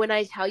 Like, and when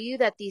I tell you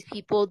that these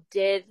people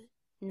did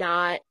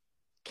not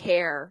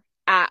care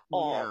at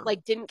all,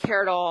 like didn't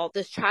care at all.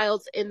 This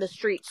child's in the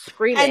street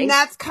screaming. And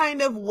that's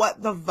kind of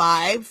what the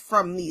vibe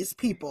from these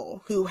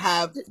people who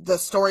have the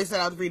stories that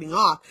I was reading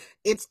off.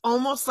 It's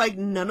almost like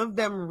none of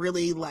them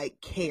really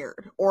like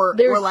cared or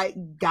like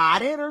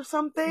got it or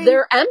something.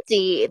 They're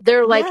empty.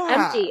 They're like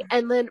empty.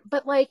 And then,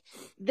 but like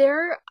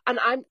and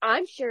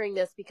I'm sharing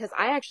this because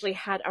I actually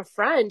had a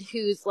friend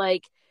who's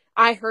like,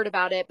 I heard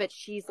about it, but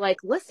she's like,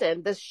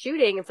 listen, this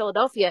shooting in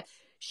Philadelphia,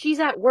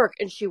 she's at work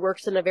and she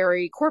works in a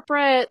very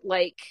corporate,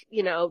 like,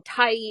 you know,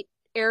 tight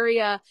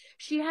area.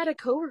 She had a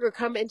coworker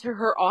come into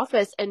her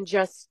office and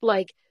just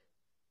like,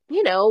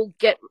 you know,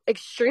 get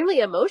extremely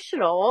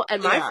emotional.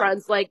 And my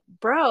friend's like,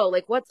 bro,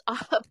 like, what's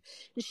up?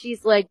 And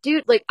she's like,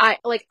 dude, I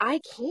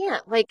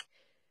can't, like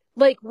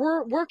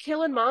we're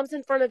killing moms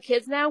in front of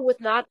kids now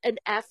with not an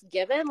F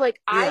given. Like,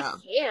 I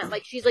can't.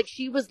 Like, she's like,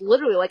 she was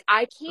literally like,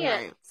 I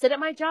can't sit at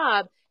my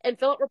job and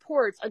fill out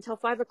reports until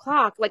 5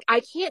 o'clock. Like,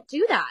 I can't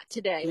do that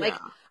today. Like,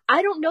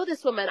 I don't know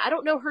this woman. I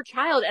don't know her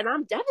child, and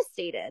I'm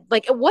devastated.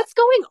 Like, what's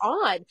going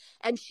on?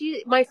 And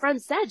my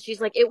friend said, she's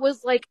like, it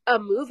was like a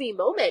movie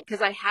moment because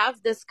I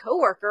have this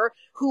coworker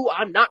who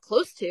I'm not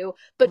close to,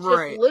 but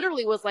just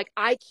literally was like,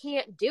 I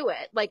can't do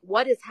it. Like,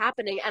 what is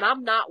happening? And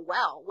I'm not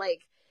well.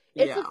 Like,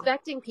 it's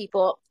affecting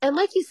people. And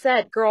like you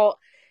said, girl,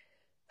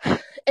 and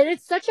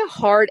it's such a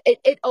hard,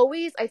 it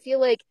always, I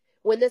feel like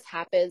when this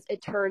happens,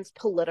 it turns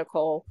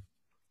political,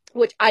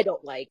 which I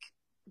don't like.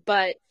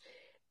 But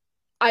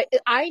I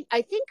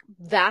think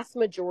vast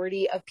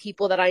majority of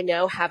people that I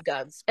know have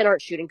guns and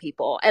aren't shooting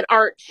people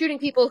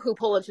who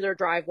pull into their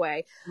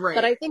driveway.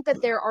 But I think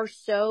that there are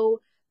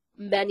so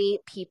many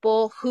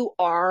people who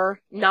are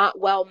not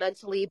well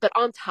mentally. But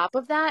on top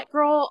of that,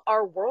 girl,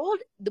 our world,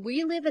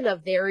 we live in a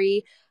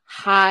very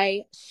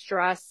high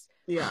stress,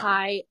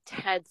 high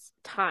tense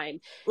time.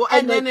 Well,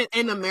 and then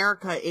in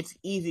America, it's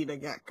easy to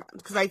get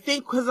guns.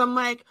 Because I'm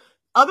like,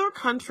 other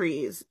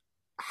countries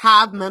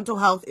have mental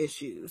health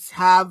issues,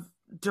 have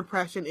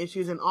depression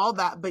issues and all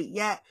that, but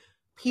yet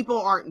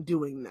people aren't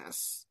doing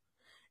this.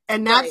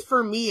 And that's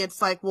for me,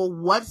 it's like, well,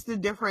 what's the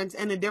difference?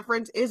 And the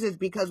difference is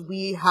because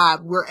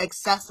we're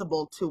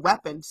accessible to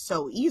weapons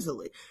so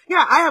easily.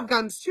 Yeah, I have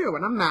guns too,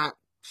 and I'm not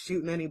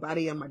shooting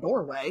anybody in my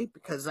doorway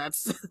because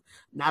that's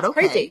not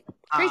okay.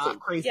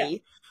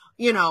 Crazy.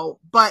 You know,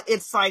 but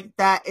it's like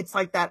that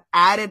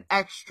added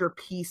extra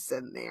piece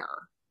in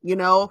there, you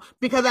know,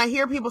 because I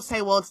hear people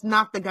say, well, it's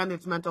not the gun,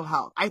 it's mental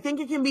health. I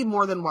think it can be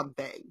more than one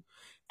thing.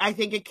 I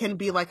think it can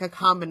be like a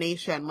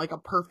combination, like a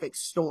perfect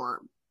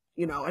storm,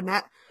 you know, and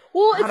that.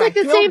 Well, it's like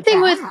the same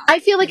thing with, I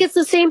feel like it's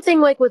the same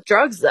thing like with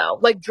drugs though.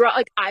 Like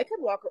I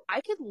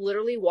could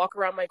literally walk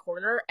around my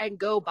corner and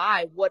go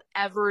buy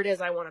whatever it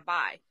is I want to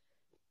buy,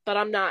 but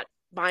I'm not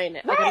buying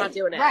it. Like, I'm not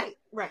doing it.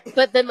 Right.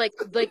 But then like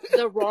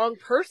the wrong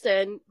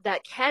person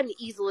that can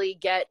easily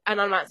get, and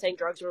I'm not saying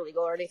drugs are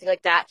illegal or anything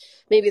like that.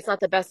 Maybe it's not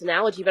the best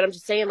analogy, but I'm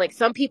just saying like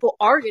some people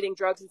are getting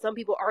drugs and some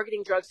people are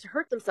getting drugs to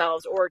hurt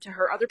themselves or to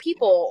hurt other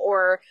people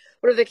or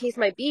whatever the case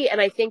might be. And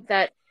I think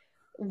that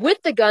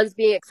with the guns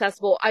being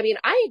accessible, I mean,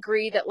 I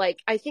agree that, like,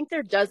 I think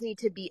there does need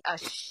to be a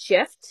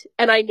shift.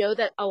 And I know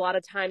that a lot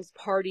of times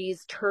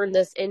parties turn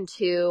this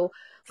into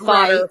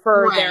Right, fodder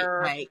for right,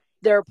 right.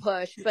 their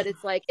push, but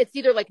it's like, it's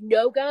either like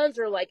no guns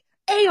or like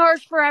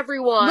ARs for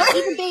everyone,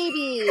 even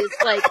babies.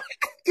 Like,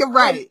 You're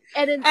right.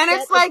 and And instead,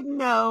 it's like,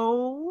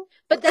 no.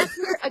 but that's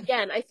where,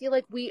 again, I feel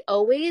like we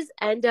always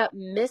end up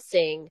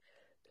missing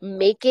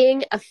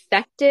making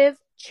effective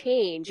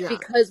change Yeah.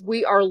 because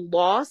we are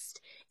lost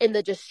in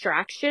the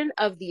distraction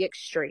of the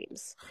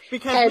extremes.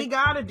 Because And we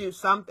got to do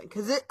something.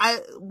 Because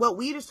what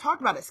we just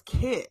talked about is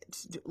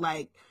kids.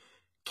 Like,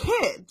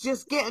 kids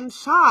just getting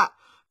shot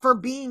for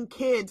being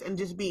kids and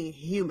just being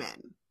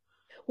human.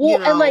 You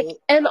well, and like, know,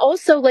 and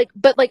also like,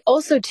 but like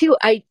also too,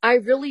 I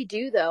really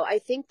do though. I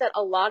think that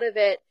a lot of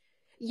it,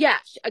 yeah,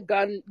 a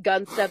gun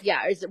stuff,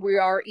 yeah, we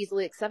are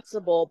easily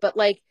accessible, but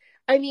like,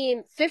 I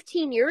mean,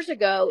 15 years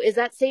ago, is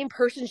that same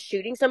person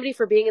shooting somebody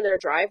for being in their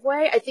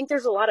driveway? I think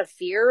there's a lot of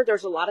fear,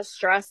 there's a lot of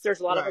stress, there's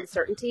a lot of right.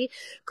 uncertainty.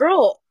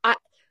 Girl,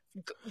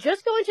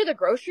 just going to the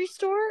grocery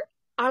store,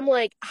 I'm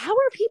like, how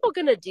are people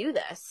going to do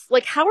this?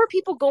 Like, how are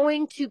people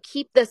going to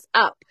keep this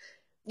up?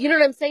 You know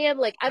what I'm saying?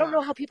 Like, I don't Yeah.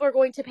 know how people are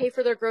going to pay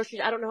for their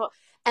groceries. I don't know how.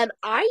 And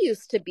I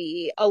used to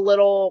be a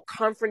little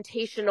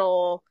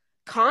confrontational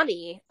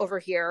Connie over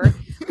here.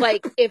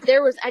 Like, if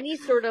there was any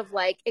sort of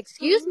like,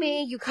 excuse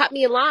me, you cut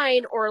me in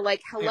line, or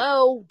like, Yeah.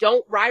 hello,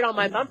 don't ride on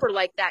my bumper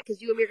like that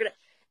because you and me are going to.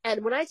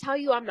 And when I tell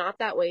you I'm not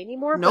that way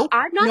anymore, but Nope.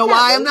 I'm You not know that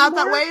why I'm way not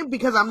that anymore way?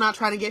 Because I'm not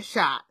trying to get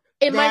shot.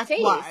 in my That's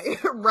face. why.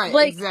 Right,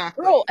 Like, girl,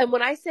 exactly. and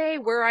when I say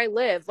where I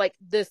live, like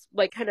this,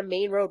 like kind of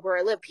main road where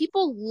I live,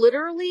 people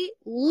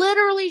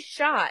literally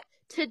shot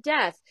to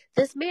death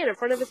this man in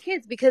front of his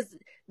kids because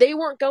they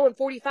weren't going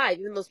 45,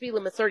 even though speed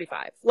limit's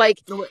 35. Like,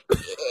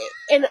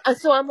 and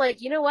so I'm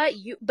like, you know what?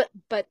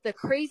 But the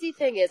crazy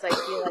thing is, I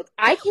feel like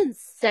I can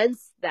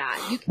sense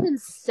that. You can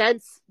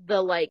sense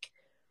the like,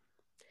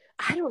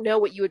 I don't know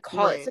what you would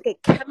call it. It's Right. like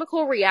a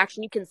chemical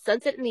reaction. You can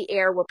sense it in the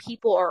air where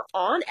people are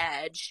on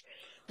edge.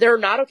 They're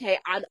not okay.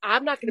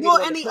 I'm not going to be the Well,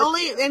 one to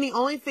push you. and the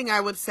only thing I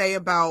would say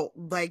about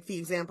like the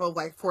example of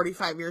like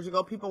 45 years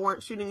ago, people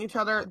weren't shooting each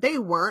other. They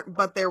weren't,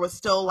 but there was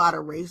still a lot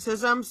of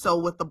racism. So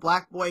with the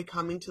black boy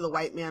coming to the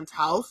white man's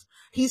house,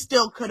 he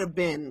still could have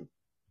been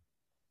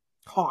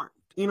harmed.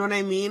 You know what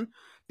I mean?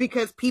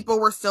 Because people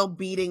were still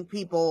beating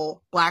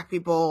people, black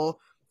people,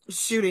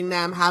 shooting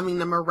them, having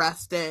them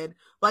arrested.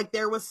 Like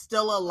there was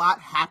still a lot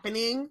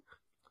happening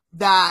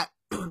that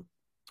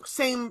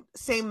same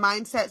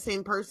mindset,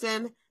 same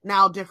person,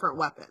 now different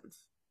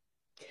weapons.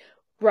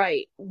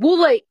 Right. Well,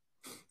 like,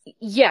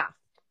 yeah.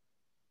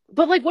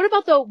 But like, what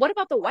about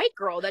the white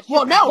girl that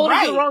Well, just no, pulled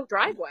into the right. wrong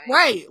driveway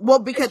Right. Well,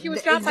 and because she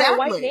was shot by a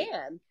white exactly.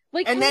 man?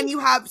 Like, And I then mean,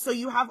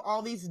 you have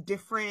all these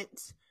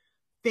different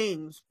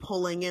things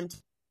pulling into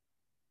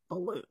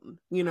balloon.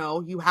 You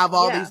know, you have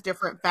all yeah. these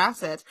different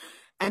facets.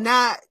 And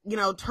that, you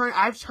know,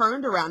 I've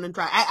turned around and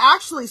drive. I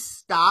actually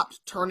stopped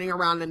turning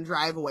around in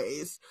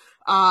driveways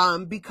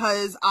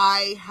because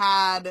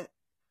I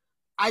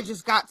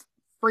just got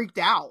freaked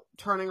out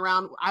turning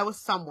around. I was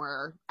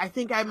somewhere. I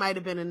think I might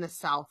have been in the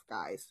South,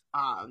 guys.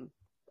 Oh And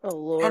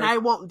Lord. I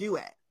won't do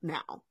it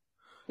now.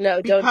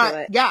 No, don't do Because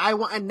it. yeah, I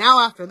want, and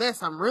now after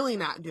this I'm really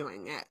not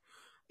doing it.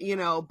 You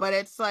know, but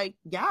it's like,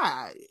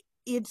 yeah,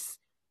 it's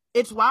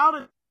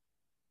wild,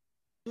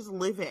 just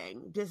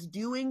living, just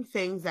doing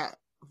things that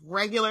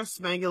regular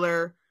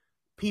smegular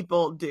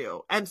people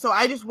do. And so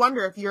I just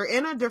wonder if you're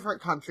in a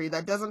different country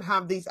that doesn't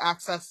have these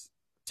access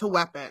to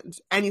weapons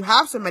and you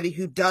have somebody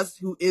who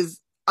is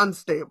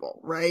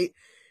unstable, right?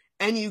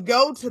 And you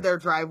go to their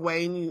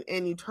driveway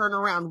and you turn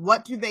around,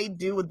 what do they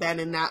do then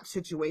in that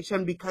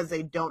situation because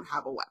they don't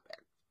have a weapon?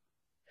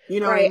 You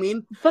know what I Right.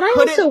 mean? But I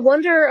Could it also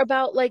wonder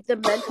about like the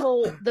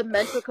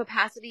mental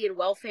capacity and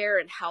welfare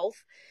and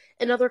health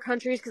in other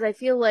countries because I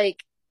feel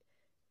like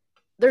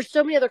there's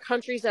so many other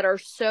countries that are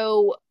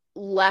so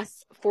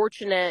less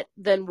fortunate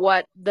than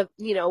what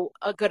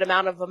a good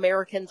amount of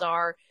Americans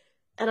are.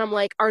 And I'm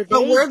like, are but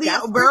they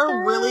desperate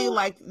we're really though?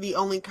 like the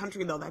only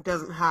country though that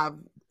doesn't have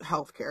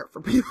health care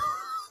for people.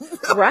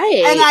 And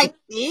Right. I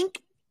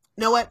think,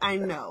 you know what? I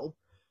know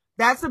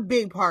that's a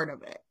big part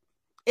of it.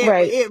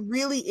 Right. It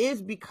really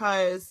is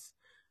because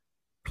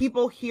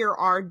people here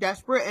are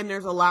desperate and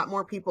there's a lot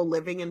more people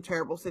living in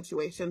terrible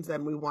situations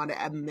than we want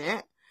to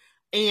admit.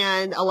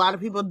 And a lot of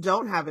people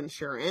don't have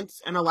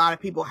insurance, and a lot of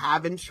people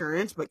have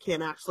insurance but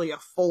can't actually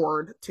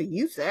afford to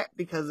use it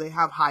because they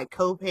have high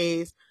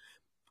copays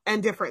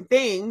and different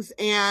things.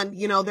 And,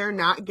 you know, they're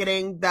not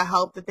getting the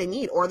help that they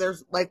need. Or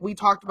there's, like we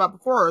talked about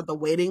before, the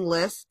waiting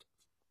list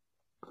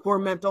for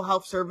mental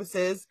health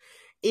services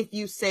if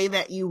you say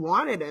that you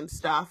want it and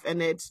stuff.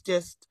 And it's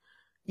just,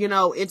 you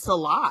know, it's a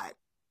lot.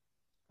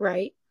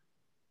 Right.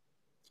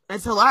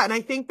 It's a lot. And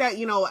I think that,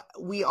 you know,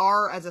 we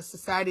are as a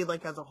society,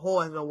 like as a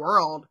whole, as a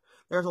world,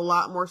 there's a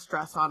lot more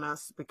stress on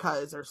us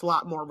because there's a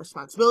lot more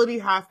responsibility,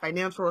 have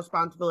financial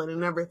responsibility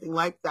and everything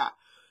like that.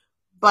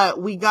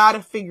 But we got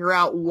to figure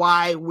out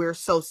why we're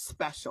so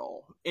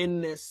special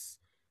in this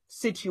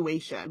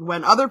situation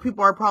when other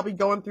people are probably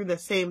going through the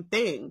same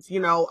things.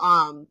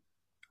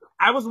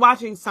 I was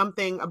watching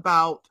something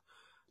about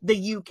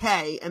the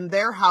UK and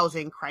their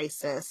housing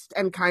crisis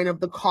and kind of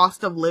the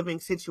cost of living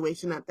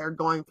situation that they're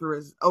going through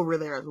is over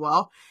there as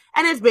well.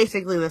 And it's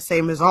basically the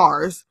same as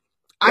ours.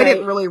 I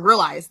didn't really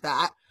realize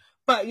that.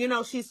 But,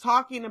 she's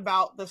talking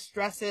about the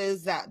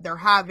stresses that they're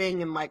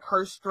having and like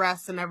her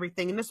stress and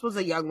everything. And this was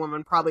a young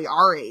woman, probably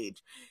our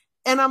age.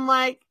 And I'm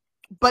like,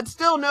 but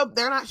still, no,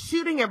 they're not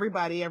shooting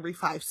everybody every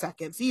 5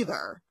 seconds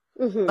either.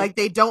 Mm-hmm. Like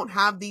they don't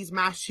have these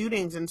mass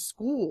shootings in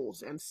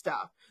schools and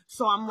stuff.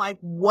 So I'm like,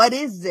 what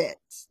is it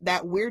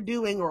that we're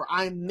doing or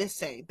I'm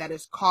missing that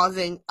is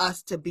causing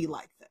us to be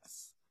like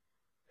this?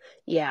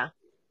 Yeah,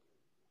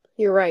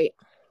 you're right.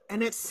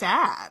 And it's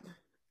sad.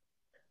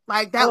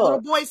 Like that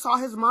little boy saw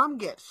his mom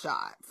get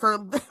shot for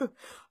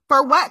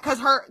what? Because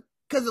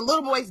the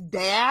little boy's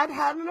dad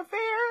had an affair.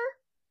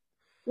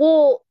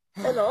 Well,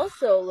 and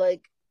also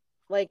like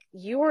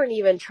you weren't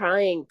even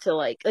trying to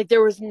like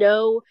there was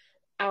no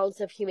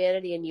ounce of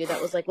humanity in you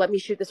that was like, let me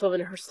shoot this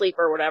woman in her sleep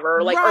or whatever,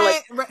 or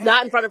right.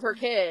 Not in front of her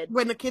kid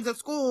when the kid's at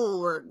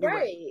school or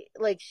right.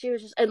 Like she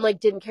was just and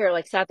like didn't care,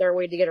 like sat there and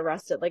waited to get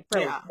arrested. Like,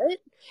 bro, what?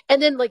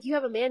 And then like you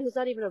have a man who's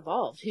not even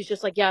involved, who's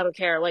just like, yeah, I don't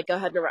care, like go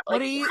ahead and arrest.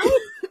 Like,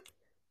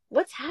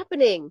 what's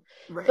happening?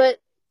 Right. But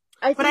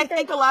I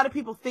think a lot of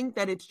people think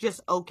that it's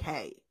just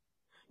okay,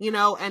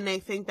 and they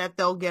think that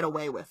they'll get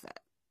away with it.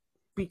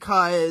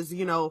 Because,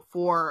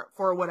 for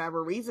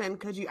whatever reason,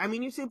 because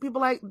you see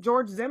people like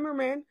George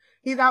Zimmerman,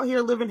 he's out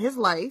here living his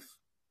life,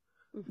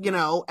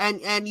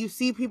 and you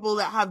see people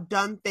that have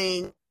done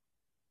things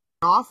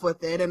off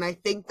with it. And I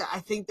think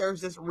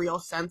there's this real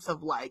sense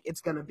of like,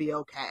 it's going to be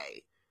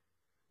okay,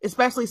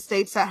 especially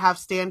states that have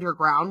stand your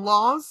ground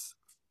laws.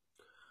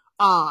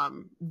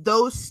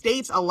 Those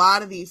states, a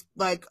lot of these,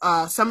 like,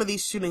 some of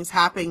these shootings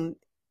happen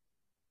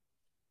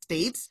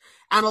states,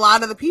 and a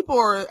lot of the people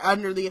are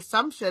under the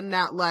assumption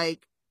that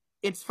like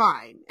it's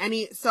fine.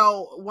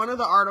 So one of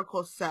the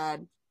articles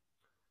said,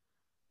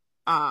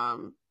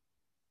 okay,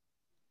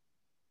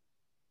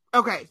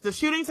 the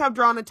shootings have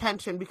drawn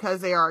attention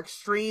because they are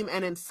extreme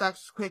and in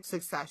such quick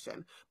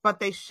succession, but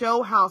they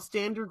show how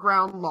stand your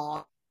ground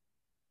law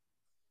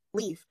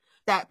belief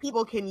that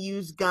people can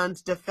use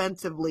guns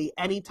defensively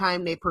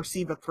anytime they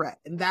perceive a threat.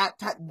 And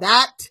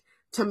that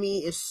to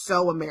me is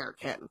so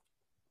American.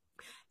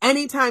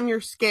 Anytime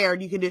you're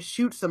scared, you can just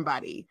shoot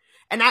somebody.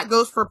 And that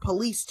goes for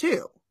police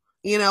too.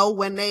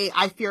 When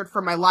I feared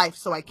for my life,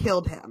 so I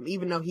killed him,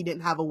 even though he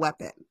didn't have a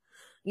weapon.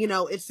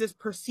 It's this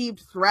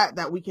perceived threat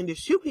that we can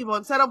just shoot people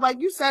instead of,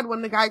 like you said,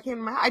 when the guy came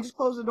to my house, I just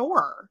closed the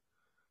door.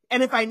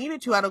 And if I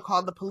needed to, I'd have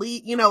called the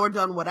police, or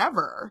done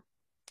whatever.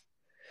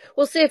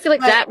 Well, see, I feel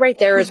like that right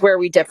there is where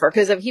we differ.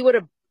 Because if he would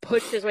have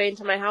pushed his way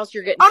into my house,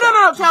 you're getting shot.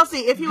 No, Chelsea,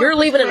 if you're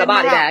leaving in a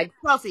body bag.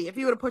 Chelsea, if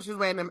he would have pushed his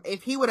way in him,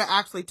 if he would have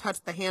actually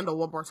touched the handle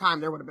one more time,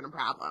 there would have been a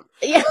problem.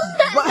 Yeah,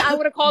 I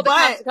would have called the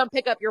cops to come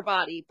pick up your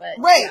body. But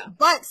right, yeah.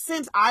 But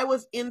since I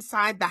was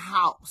inside the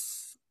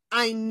house,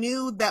 I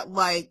knew that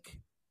like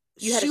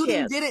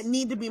shooting didn't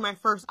need to be my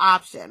first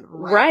option.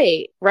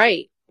 Right.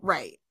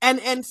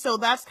 And so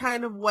that's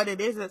kind of what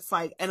it is. It's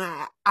like, and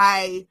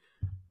I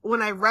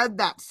when I read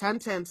that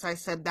sentence, I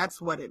said, that's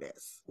what it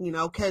is,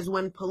 because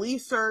when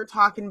police are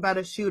talking about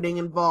a shooting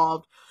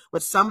involved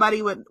with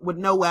somebody with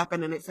no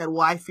weapon, and it said,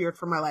 well, I feared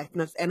for my life,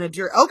 and a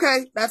jury,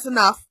 okay, that's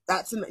enough.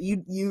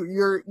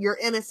 You're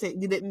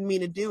innocent. You didn't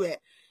mean to do it.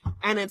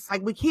 And it's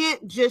like, we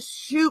can't just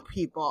shoot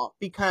people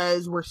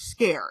because we're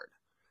scared.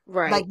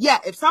 Right. Like, yeah,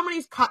 if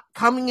somebody's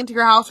coming into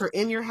your house or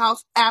in your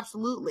house,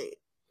 absolutely.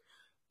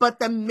 But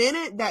the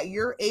minute that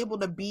you're able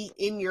to be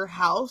in your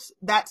house,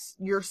 that's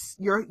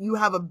you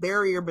have a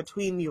barrier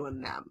between you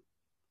and them.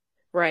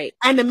 Right.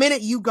 And the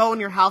minute you go in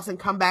your house and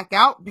come back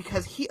out,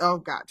 because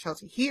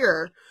Chelsea,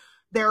 here,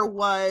 there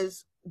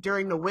was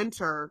during the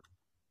winter,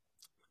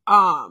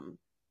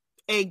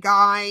 a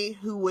guy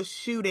who was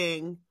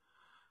shooting,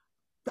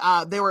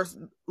 they were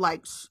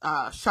like,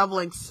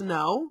 shoveling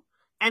snow,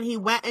 and he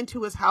went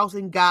into his house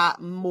and got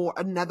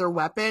another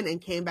weapon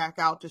and came back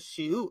out to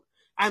shoot.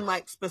 And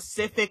like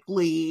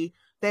specifically,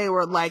 they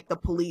were like, the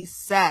police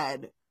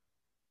said,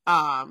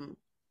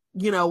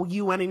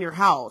 you went in your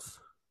house.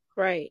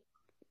 Right.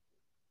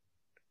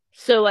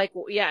 So like,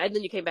 yeah. And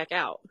then you came back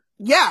out.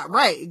 Yeah.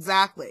 Right.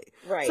 Exactly.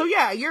 Right. So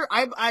yeah,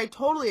 I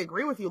totally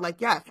agree with you.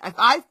 Like, yeah, if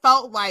I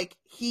felt like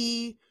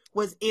he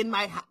was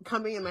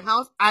coming in my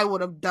house, I would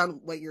have done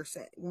what you're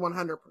saying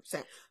 100%.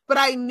 But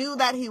I knew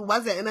that he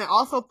wasn't. And I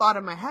also thought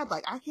in my head,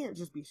 like, I can't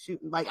just be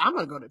shooting. Like, I'm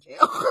going to go to jail.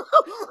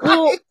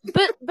 Well,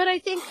 but I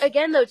think,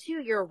 again, though,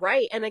 too, you're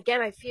right. And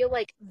again, I feel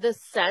like the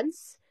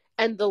sense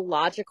and the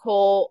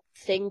logical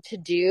thing to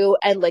do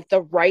and like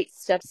the right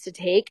steps to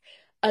take,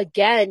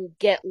 again,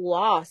 get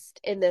lost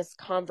in this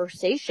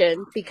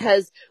conversation,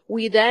 because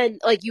we then,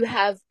 like, you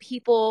have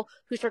people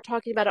who start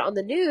talking about it on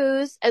the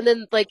news, and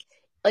then like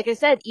I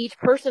said, each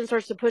person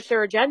starts to push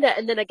their agenda.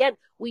 And then again,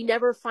 we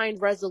never find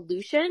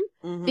resolution,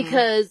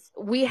 because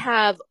we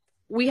have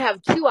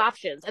two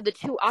options, and the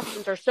two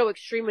options are so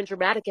extreme and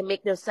dramatic and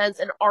make no sense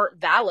and aren't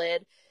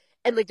valid.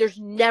 and like there's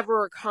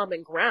never a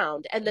common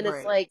ground. And then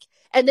it's like,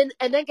 and then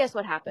guess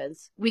what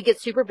happens? We get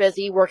super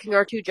busy working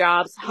our 2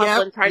 jobs,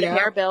 hustling, trying to pay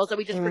our bills, and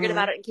we just forget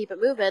about it and keep it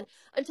moving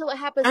until it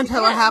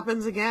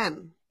happens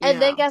again. And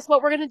then guess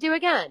what we're going to do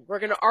again? We're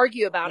going to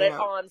argue about it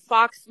on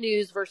Fox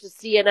News versus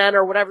CNN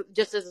or whatever,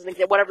 just as an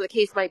example, whatever the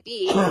case might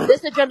be.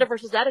 This agenda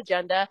versus that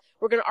agenda.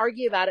 We're going to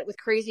argue about it with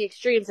crazy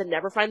extremes and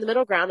never find the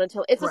middle ground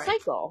until it's a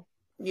cycle.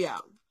 Yeah.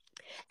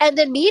 And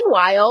then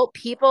meanwhile,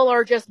 people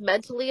are just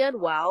mentally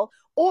unwell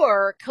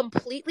or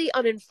completely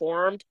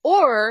uninformed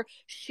or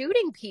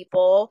shooting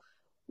people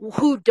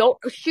who don't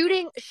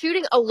shooting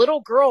a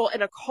little girl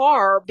in a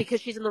car because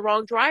she's in the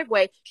wrong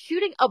driveway,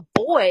 shooting a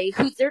boy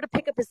who's there to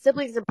pick up his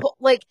siblings and pull,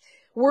 like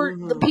we're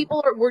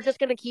just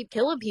going to keep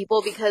killing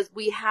people because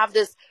we have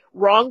this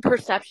wrong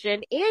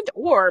perception and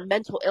or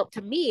mental ill.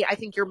 To me, I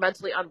think you're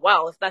mentally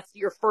unwell if that's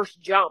your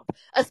first jump,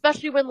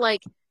 especially when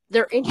like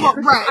they're in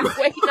your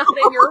driveway, not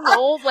in your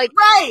home. Like,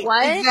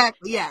 what?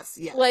 Exactly. Yes.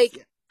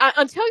 Like,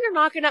 until you're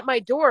knocking at my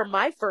door,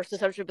 my first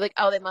assumption would be like,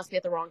 oh, they must be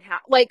at the wrong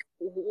house. Like,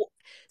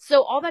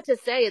 so all that to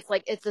say, it's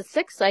like, it's a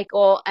sick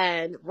cycle,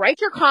 and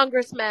write your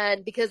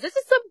congressman because this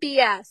is some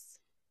BS.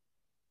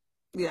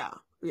 Yeah.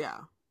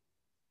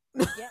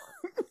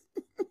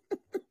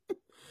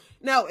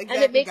 No, exactly.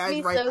 And it makes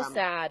me so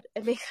sad.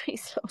 It makes me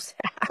so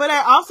sad. But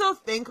I also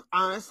think,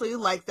 honestly,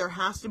 like, there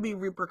has to be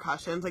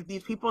repercussions. Like,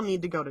 these people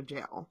need to go to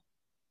jail.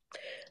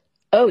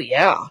 Oh,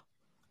 yeah.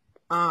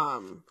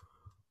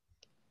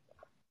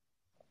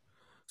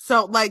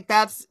 So, like,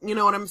 that's, you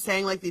know what I'm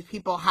saying? Like, these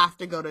people have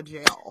to go to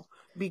jail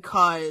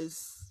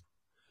because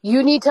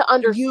you need to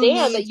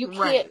understand that you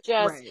can't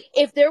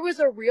if there was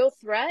a real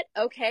threat,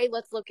 okay,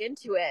 let's look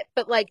into it.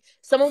 But, like,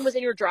 someone was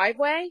in your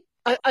driveway,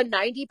 a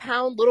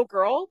 90-pound little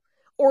girl,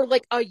 or,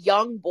 like, a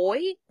young boy,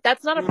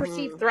 that's not a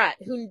perceived threat,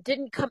 who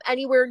didn't come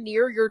anywhere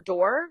near your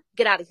door,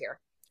 get out of here.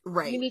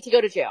 Right. You need to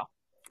go to jail.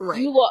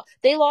 Right.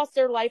 They lost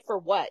their life for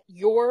what?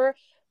 Your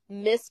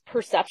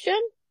misperception?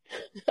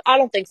 I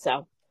don't think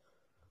so.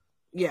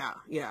 Yeah.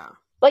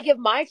 Like, if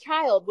my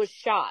child was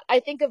shot, I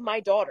think of my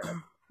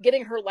daughter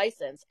getting her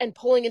license and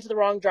pulling into the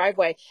wrong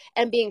driveway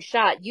and being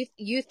shot.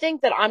 You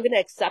think that I'm going to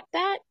accept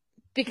that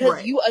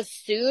because you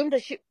assumed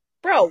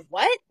bro,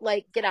 what?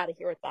 Like, get out of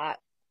here with that.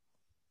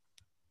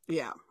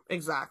 Yeah,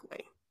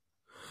 exactly.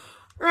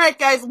 All right,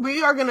 guys,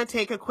 we are going to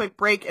take a quick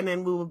break and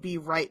then we will be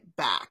right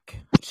back.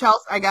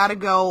 Chelsea, I got to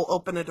go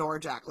open the door.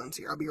 Jacqueline's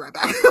here. I'll be right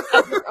back.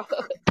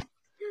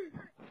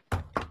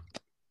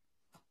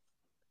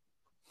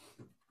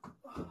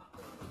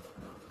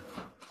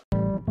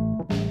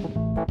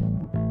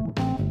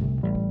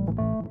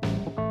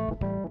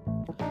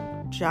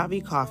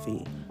 Javi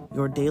Coffee,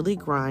 your daily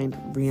grind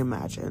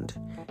reimagined.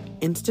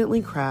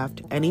 Instantly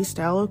craft any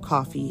style of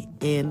coffee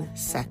in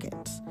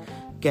seconds.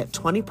 Get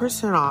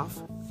 20%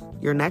 off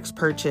your next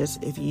purchase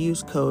if you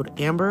use code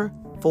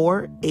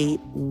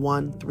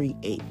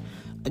AMBER48138.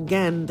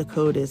 Again, the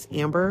code is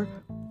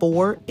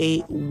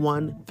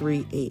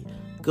AMBER48138.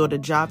 Go to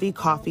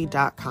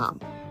javicoffee.com.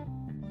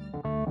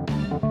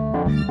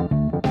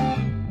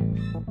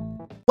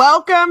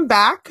 Welcome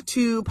back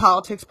to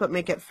Politics But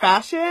Make It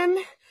Fashion.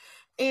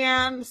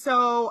 And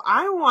so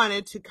I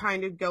wanted to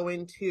kind of go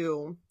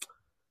into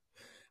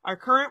our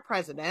current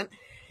president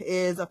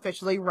is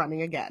officially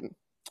running again.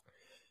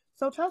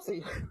 So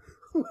Chelsea,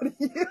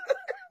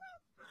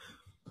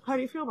 how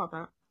do you feel about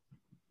that?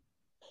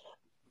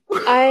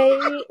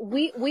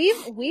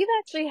 We've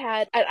actually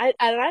had, I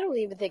don't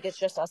even think it's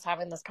just us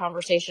having this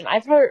conversation.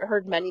 I've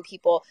heard many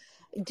people.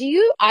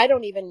 I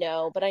don't even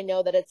know, but I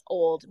know that it's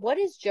old. What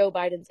is Joe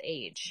Biden's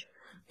age?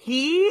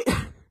 He's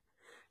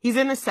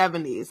in his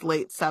 70s,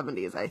 late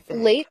 70s, I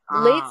think. Late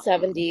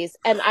 70s,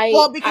 and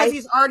because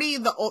he's already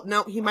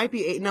he might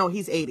be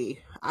he's 80.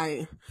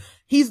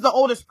 He's the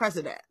oldest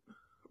president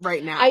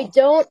right now. I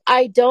don't.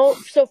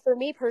 So for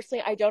me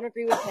personally, I don't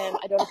agree with him.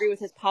 I don't agree with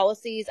his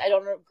policies. I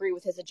don't agree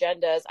with his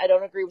agendas. I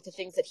don't agree with the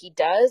things that he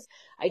does.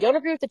 I don't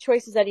agree with the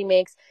choices that he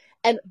makes.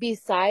 And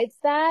besides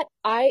that,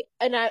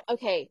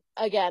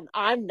 again,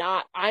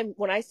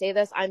 when I say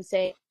this, I'm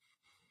saying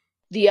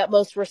the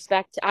utmost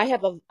respect. I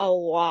have a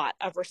lot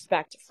of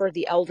respect for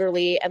the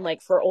elderly and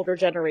like for older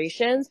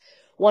generations.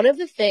 One of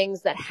the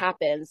things that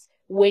happens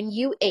when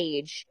you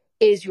age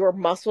is your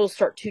muscles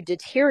start to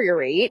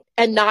deteriorate,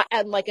 and not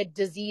at like a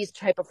disease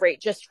type of rate,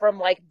 just from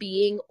like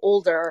being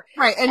older.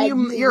 Right.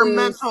 And your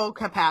mental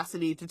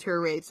capacity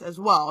deteriorates as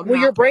well. Well,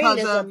 your brain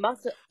is a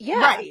muscle.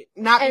 Yeah. Right.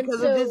 Not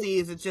because of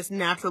disease. It just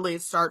naturally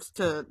starts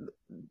to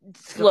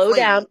slow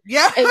down.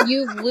 Yeah. And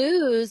you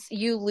lose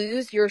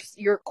your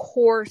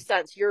core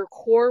sense. Your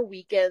core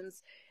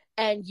weakens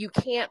and you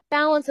can't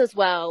balance as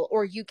well,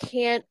 or you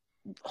can't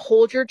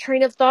hold your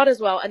train of thought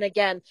as well. And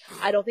again,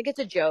 I don't think it's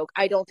a joke.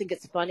 I don't think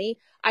it's funny.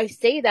 I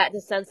say that in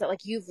the sense that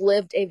like you've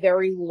lived a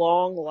very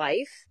long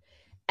life.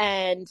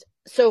 And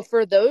so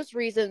for those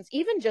reasons,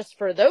 even just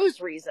for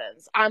those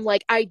reasons, I'm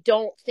like, I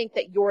don't think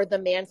that you're the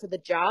man for the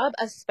job,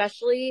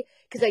 especially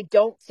because I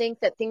don't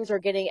think that things are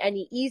getting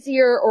any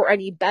easier or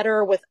any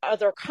better with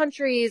other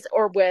countries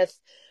or with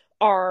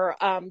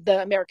the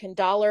American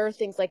dollar,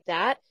 things like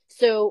that.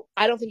 So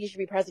I don't think he should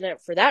be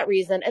president for that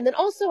reason. And then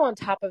also on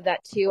top of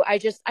that too, I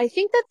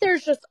think that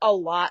there's just a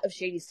lot of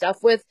shady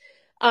stuff with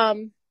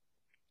um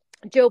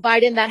Joe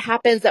Biden that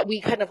happens that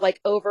we kind of like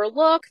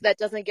overlook, that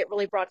doesn't get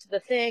really brought to the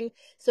thing.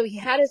 So he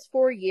had his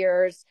 4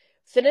 years.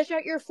 Finish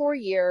out your 4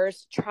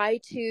 years, try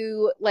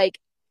to like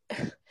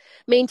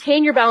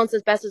maintain your balance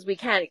as best as we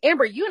can.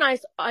 Amber, you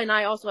and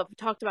I also have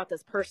talked about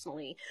this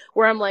personally,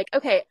 where I'm like,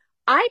 okay,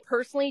 I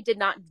personally did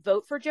not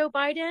vote for Joe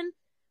Biden,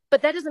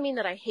 but that doesn't mean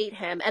that I hate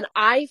him. And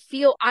I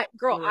feel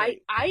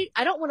Right.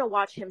 I don't want to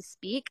watch him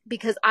speak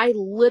because I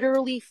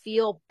literally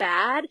feel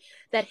bad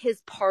that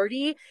his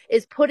party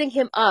is putting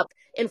him up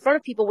in front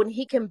of people when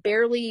he can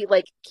barely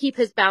like keep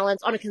his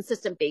balance on a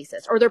consistent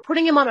basis, or they're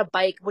putting him on a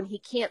bike when he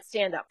can't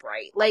stand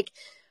upright. Like,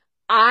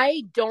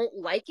 I don't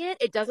like it.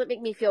 It doesn't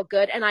make me feel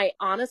good. And I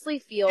honestly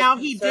feel Now,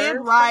 he did concerned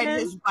for ride him.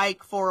 his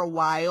bike for a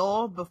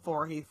while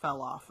before he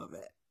fell off of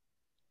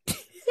it.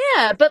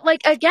 Yeah, but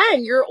like,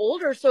 again, you're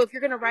older. So if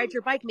you're going to ride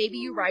your bike, maybe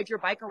you ride your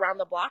bike around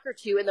the block or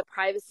two in the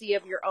privacy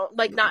of your own,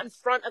 like not in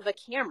front of a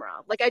camera.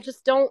 Like, I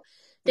just don't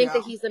think Yeah.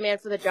 that he's the man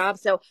for the job.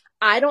 So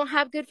I don't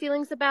have good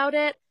feelings about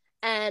it.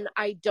 And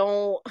I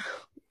don't,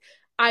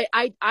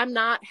 I'm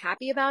not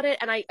happy about it.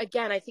 And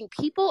I think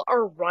people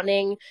are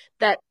running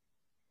that.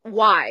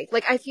 Why?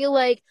 Like, I feel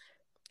like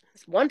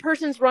one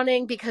person's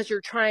running because you're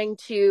trying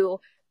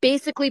to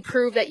basically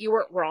prove that you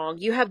weren't wrong.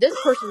 You have this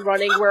person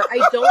running where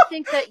I don't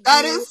think that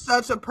That you is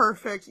such a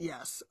perfect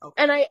yes.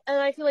 Okay. and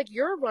I feel like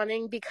you're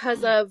running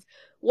because of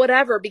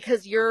whatever,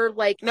 because you're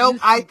like Nope.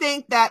 I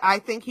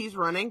think he's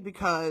running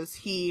because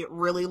he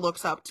really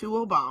looks up to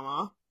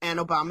Obama, and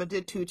Obama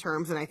did 2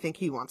 terms, and I think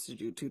he wants to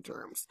do 2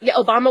 terms. Yeah,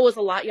 Obama was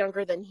a lot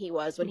younger than he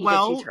was when he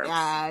did 2 terms.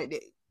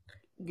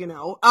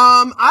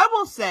 I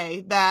will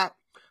say that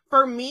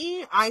for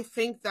me, I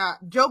think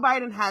that Joe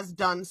Biden has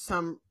done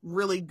some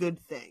really good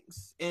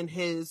things in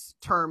his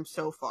term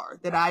so far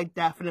that I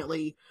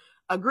definitely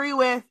agree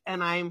with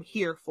and I'm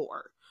here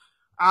for.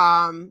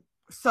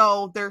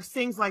 So there's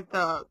things like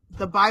the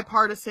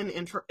bipartisan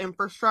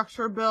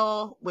infrastructure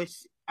bill,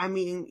 which, I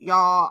mean,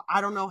 y'all, I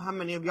don't know how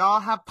many of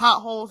y'all have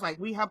potholes. Like,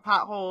 we have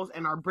potholes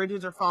and our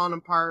bridges are falling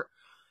apart,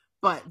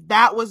 but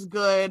that was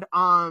good.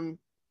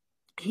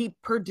 He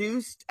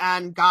produced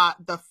and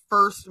got the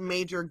first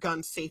major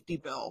gun safety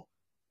bill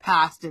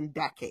passed in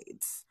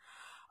decades.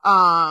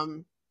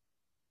 Like,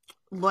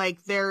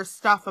 there's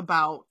stuff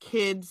about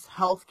kids'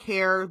 health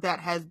care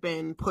that has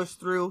been pushed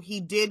through. He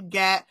did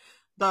get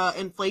the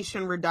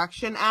Inflation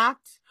Reduction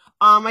Act.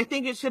 I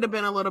think it should have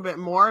been a little bit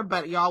more,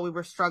 but y'all, we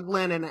were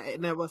struggling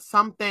and it was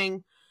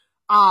something.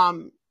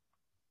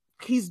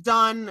 He's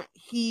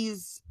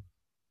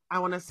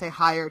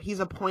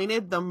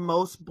appointed the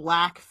most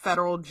Black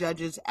federal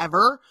judges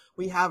ever.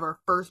 We have our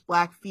first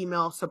Black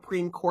female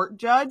Supreme Court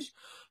judge.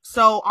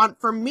 So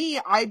for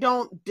me, I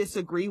don't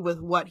disagree with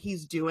what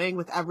he's doing,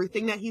 with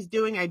everything that he's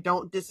doing. I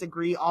don't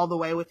disagree all the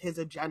way with his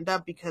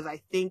agenda because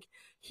I think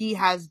he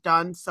has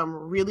done some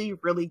really,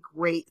 really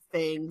great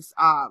things.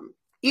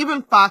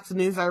 Even Fox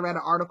News, I read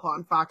an article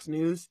on Fox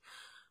News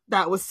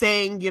that was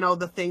saying,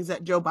 the things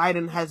that Joe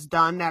Biden has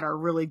done that are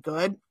really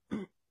good.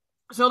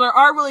 So there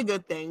are really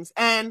good things,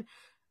 and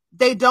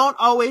they don't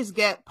always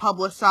get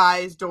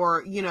publicized,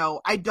 or,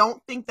 I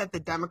don't think that the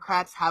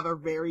Democrats have a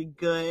very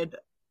good,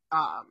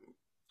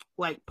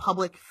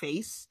 public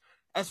face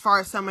as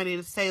far as somebody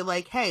to say,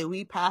 like, hey,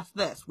 we passed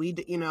this, we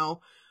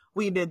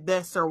did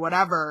this or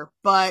whatever.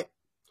 But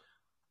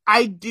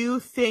I do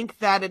think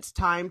that it's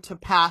time to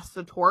pass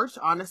the torch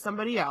on to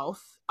somebody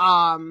else.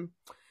 And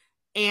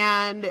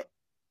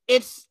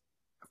it's,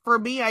 for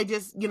me, I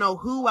just,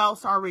 who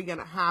else are we going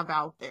to have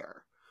out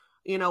there?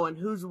 And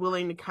who's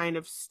willing to kind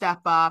of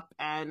step up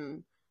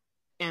and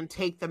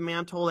take the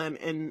mantle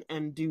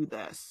and do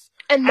this.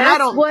 And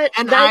that's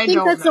I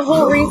think that's the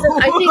whole reason.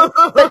 I think,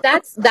 but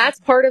that's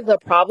part of the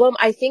problem.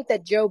 I think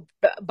that Joe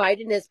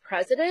Biden is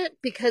president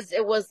because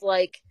it was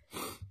like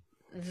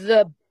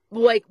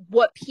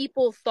what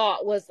people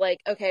thought was like,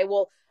 okay,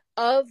 well,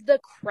 of the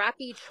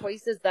crappy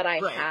choices that I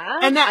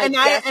have, and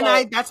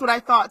that's what I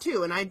thought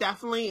too. And I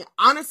definitely,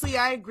 honestly,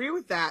 I agree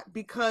with that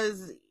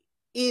because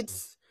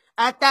it's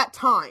at that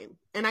time.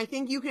 And I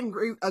think you can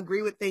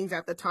agree with things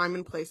at the time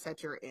and place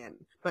that you're in.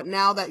 But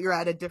now that you're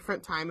at a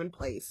different time and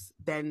place,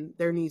 then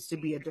there needs to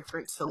be a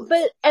different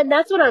solution. And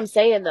that's what I'm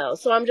saying though.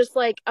 So I'm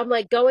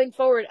like going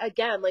forward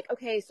again, like,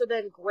 okay, so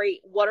then great.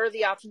 What are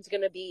the options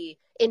going to be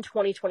in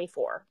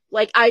 2024?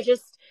 Like, I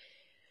just,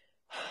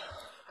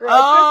 girl,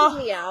 it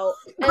stresses me out.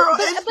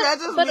 It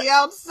stresses me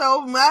out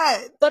so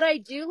much. But I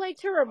do like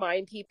to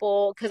remind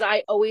people, because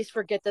I always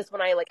forget this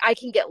when I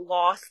can get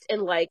lost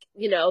in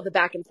the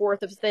back and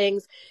forth of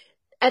things.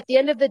 At the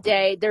end of the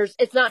day,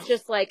 it's not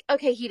just like,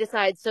 okay, he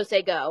decides, so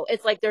say go.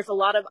 It's like there's a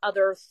lot of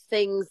other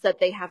things that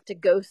they have to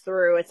go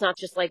through. It's not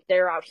just like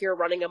they're out here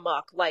running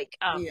amok like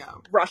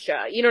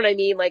Russia. You know what I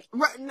mean? Like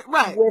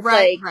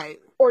right.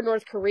 Or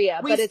North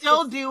Korea. We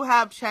still do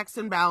have checks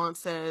and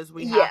balances.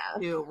 We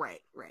have to, right.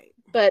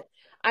 But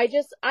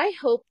I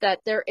hope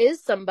that there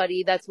is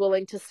somebody that's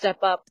willing to step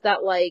up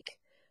that, like,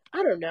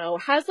 I don't know,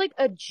 has like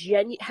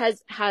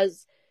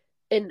has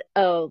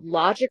a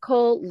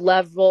logical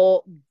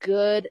level,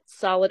 good,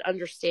 solid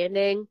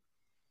understanding,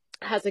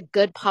 has a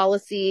good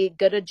policy,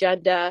 good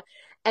agenda,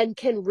 and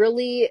can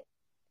really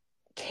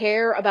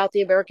care about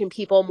the American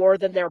people more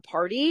than their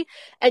party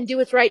and do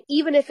what's right,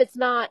 even if it's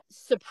not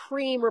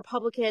supreme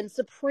Republican,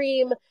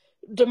 supreme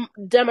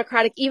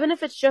Democratic, even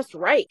if it's just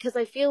right. Because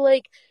I feel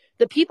like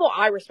the people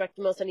I respect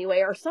the most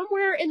anyway are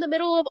somewhere in the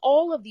middle of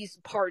all of these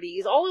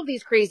parties, all of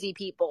these crazy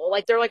people.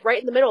 Like, they're like right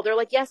in the middle. They're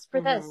like, yes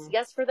for this,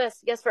 yes for this,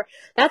 yes for.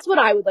 That's what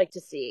I would like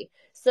to see.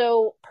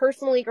 So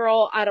personally,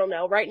 girl, I don't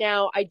know. Right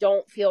now, I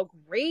don't feel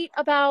great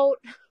about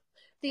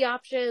the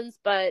options,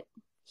 but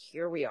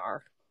here we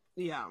are.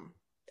 Yeah.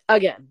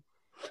 Again.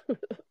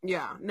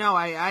 Yeah. No,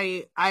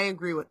 I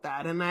agree with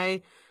that.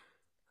 And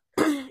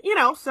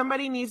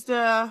somebody needs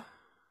to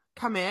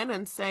come in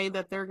and say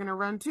that they're going to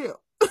run too.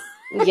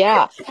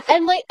 Yeah.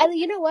 And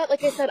you know what?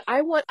 Like I said,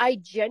 I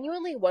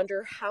genuinely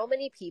wonder how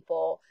many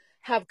people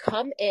have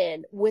come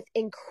in with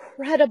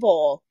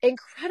incredible,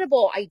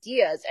 incredible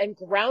ideas and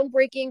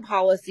groundbreaking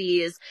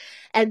policies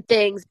and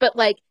things, but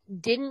like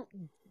didn't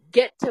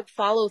get to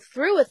follow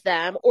through with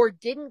them, or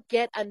didn't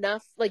get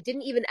enough, like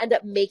didn't even end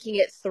up making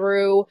it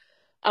through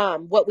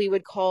what we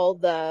would call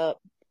the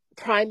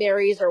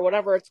primaries or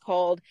whatever it's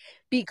called,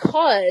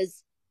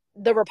 because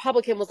the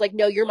Republican was like,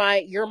 no, you're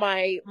my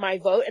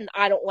vote, and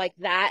I don't like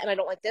that, and I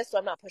don't like this, so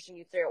I'm not pushing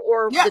you through.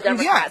 Or Yeah, the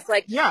Democrats,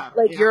 yeah.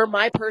 You're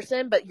my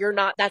person, but you're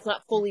not. That's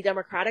not fully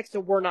democratic, so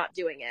we're not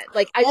doing it.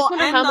 Like, I Well, just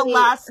wonder and how the many.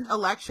 last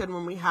election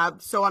when we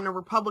had, so on the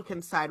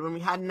Republican side, when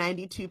we had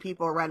 92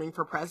 people running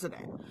for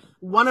president,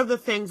 one of the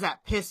things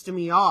that pissed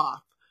me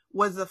off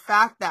was the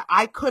fact that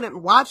I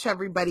couldn't watch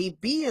everybody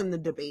be in the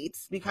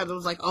debates because it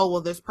was like, oh,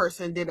 well, this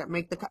person didn't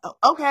make the cut.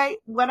 Okay,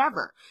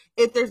 whatever.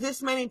 If there's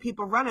this many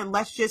people running,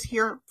 let's just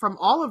hear from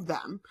all of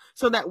them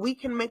so that we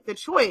can make the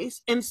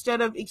choice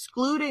instead of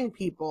excluding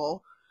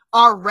people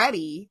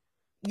already,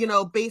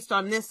 based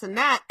on this and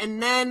that.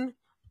 And then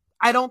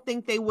I don't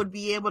think they would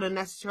be able to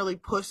necessarily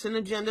push an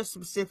agenda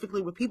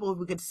specifically with people if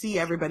we could see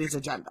everybody's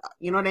agenda.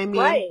 You know what I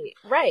mean?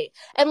 Right.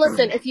 And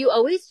listen, if you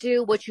always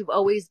do what you've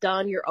always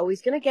done, you're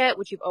always going to get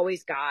what you've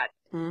always got.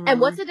 Mm-hmm.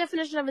 And what's the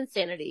definition of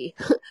insanity?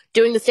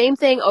 Doing the same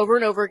thing over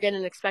and over again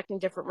and expecting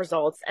different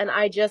results. And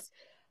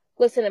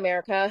listen,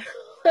 America,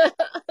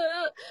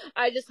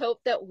 I just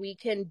hope that we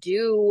can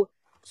do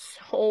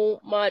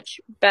so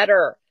much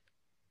better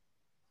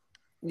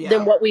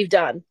than what we've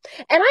done.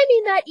 And I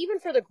mean that even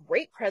for the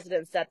great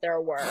presidents that there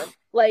were.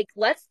 Like,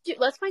 let's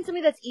find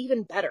somebody that's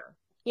even better,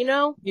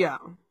 Yeah.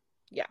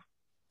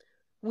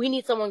 We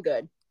need someone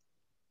good.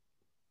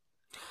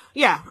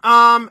 Yeah.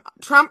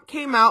 Trump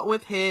came out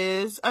with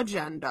his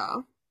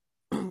agenda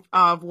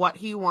of what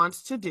he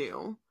wants to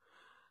do.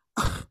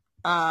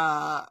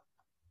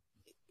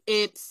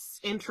 It's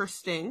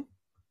interesting.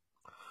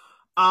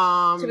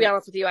 To be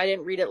honest with you, I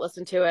didn't read it,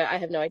 listen to it. I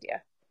have no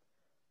idea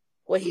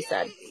what he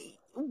said.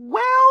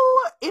 Well,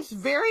 it's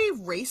very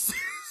racist.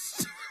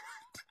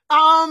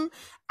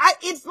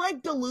 It's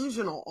like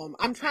delusional.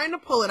 I'm trying to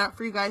pull it up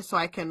for you guys so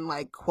I can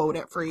like quote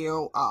it for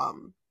you,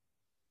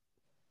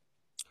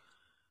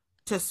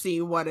 to see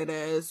what it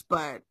is.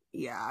 But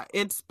yeah,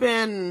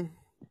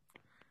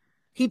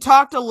 he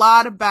talked a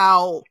lot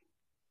about,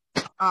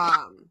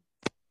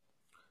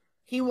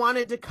 he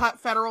wanted to cut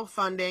federal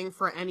funding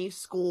for any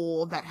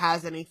school that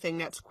has anything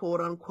that's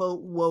quote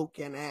unquote woke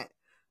in it.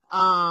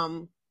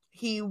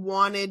 He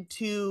wanted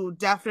to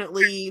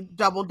definitely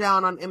double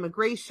down on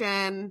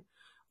immigration.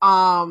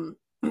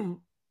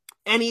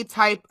 Any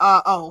type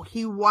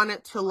he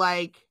wanted to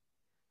like,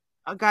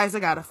 guys, I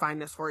gotta find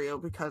this for you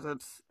because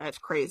it's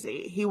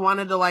crazy. He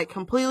wanted to like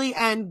completely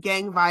end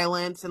gang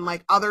violence and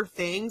like other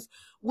things,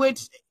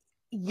 which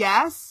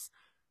yes,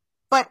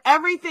 but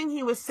everything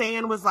he was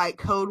saying was like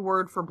code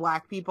word for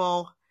black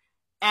people,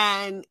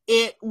 and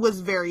it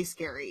was very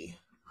scary.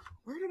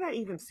 Where did I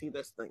even see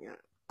this thing at?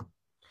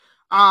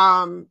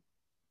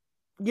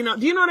 Do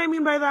you know what I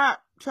mean by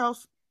that,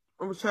 Chelsea?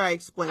 Or should I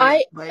explain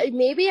it?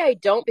 Maybe I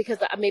don't, because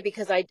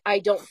I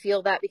don't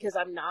feel that because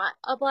I'm not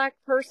a black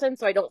person,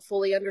 so I don't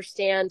fully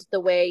understand the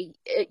way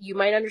you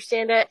might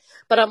understand it.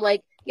 But I'm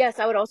like, yes,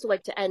 I would also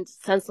like to end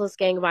senseless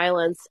gang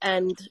violence,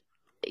 and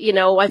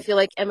I feel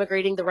like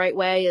immigrating the right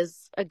way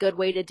is a good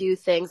way to do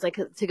things, like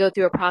to go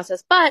through a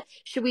process. But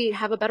should we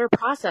have a better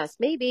process?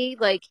 Maybe,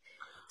 like,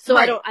 so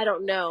right. I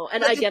don't know.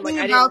 And but again, like,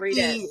 I didn't read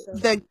it. So.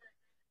 The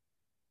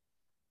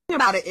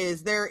about it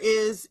is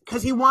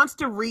because he wants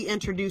to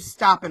reintroduce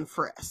stop and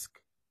frisk,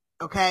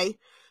 okay,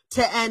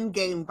 to end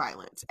gang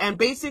violence. And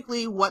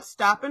basically what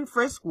stop and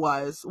frisk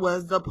was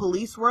the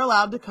police were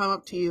allowed to come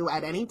up to you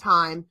at any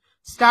time,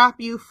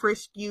 stop you,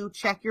 frisk you,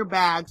 check your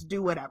bags,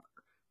 do whatever,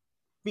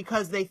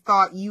 because they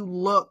thought you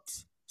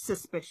looked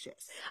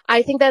suspicious.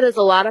 I think that is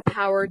a lot of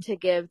power to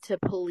give to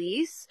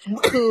police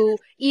who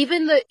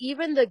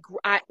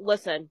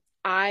listen,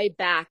 I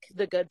back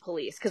the good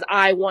police because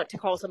I want to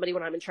call somebody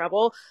when I'm in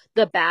trouble.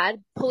 The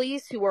bad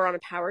police who are on a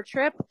power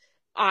trip,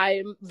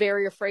 I'm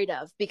very afraid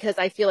of, because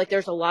I feel like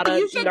there's a lot of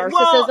narcissism.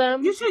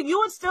 narcissism. You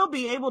would still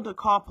be able to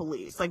call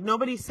police. Like,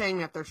 nobody's saying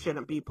that there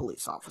shouldn't be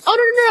police officers.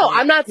 Oh, no. Like,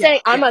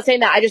 I'm not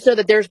saying that. I just know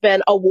that there's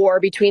been a war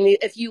between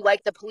if you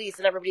like the police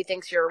and everybody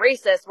thinks you're a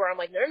racist, where I'm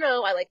like,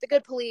 no, I like the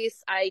good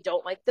police. I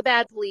don't like the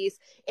bad police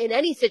in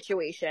any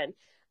situation.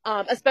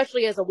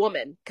 Especially as a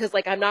woman, because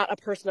like I'm not a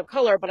person of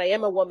color, but I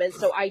am a woman,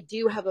 so I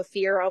do have a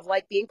fear of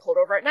like being pulled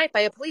over at night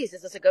by a police.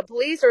 Is this a good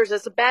police or is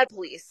this a bad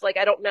police? Like,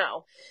 I don't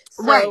know.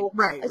 So,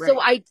 right.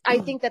 So I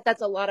think that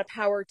that's a lot of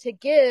power to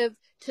give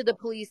to the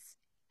police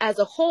as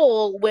a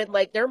whole, when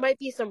like there might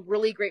be some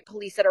really great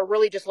police that are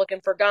really just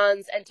looking for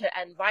guns and to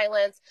end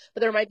violence,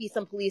 but there might be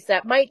some police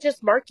that might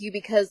just mark you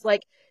because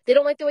like they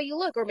don't like the way you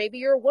look, or maybe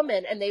you're a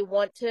woman and they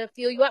want to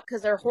feel you up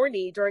because they're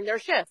horny during their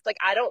shift. Like,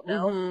 I don't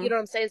know. You know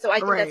what I'm saying? So I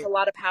think that's a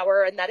lot of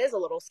power, and that is a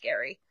little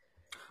scary.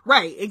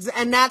 Right.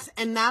 And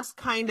that's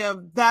kind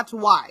of, that's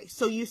why.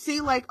 So you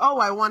see, like, oh,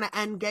 I want to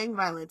end gang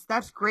violence.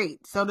 That's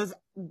great. So does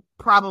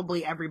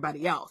probably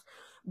everybody else.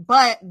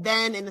 But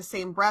then in the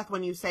same breath,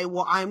 when you say,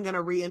 well, I'm going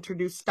to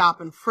reintroduce stop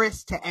and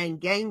frisk to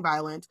end gang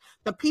violence,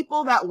 the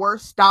people that were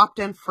stopped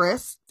and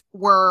frisked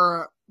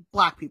were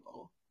Black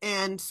people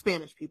and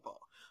Spanish people.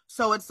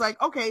 So it's like,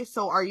 okay,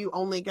 so are you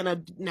only going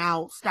to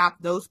now stop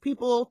those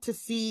people to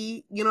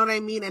see, you know what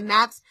I mean? And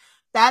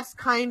that's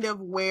kind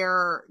of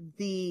where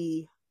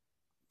the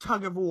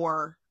tug of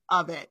war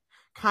of it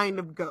kind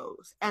of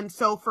goes. And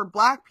so for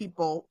Black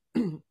people,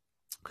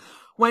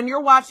 when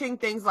you're watching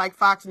things like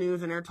Fox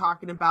News and they're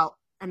talking about,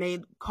 and they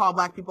call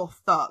Black people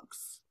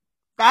thugs,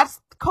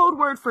 that's code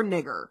word for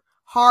nigger,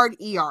 hard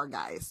ER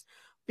guys,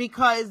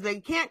 because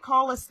they can't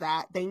call us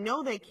that. They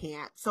know they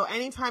can't. So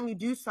anytime you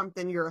do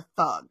something, you're a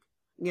thug,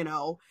 you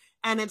know?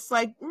 And it's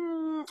like,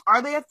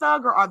 are they a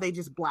thug or are they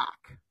just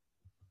Black?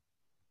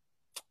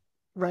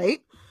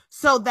 Right?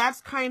 So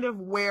that's kind of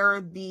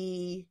where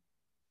the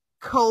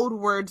code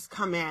words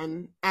come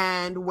in,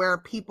 and where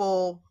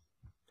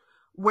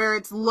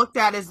it's looked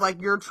at as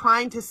like you're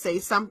trying to say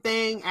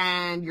something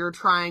and you're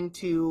trying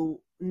to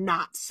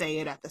not say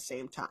it at the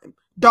same time.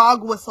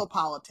 Dog whistle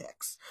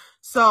politics.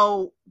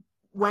 So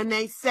when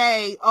they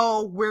say,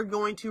 oh, we're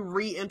going to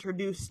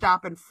reintroduce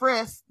stop and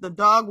frisk, the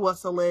dog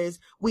whistle is,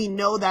 we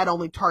know that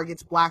only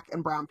targets Black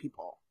and brown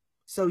people.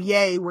 So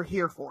yay, we're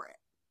here for it.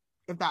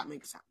 If that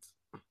makes sense.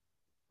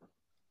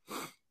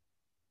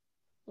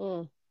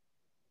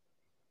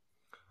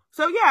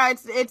 So yeah,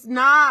 it's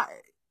not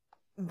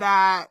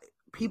that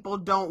people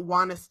don't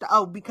want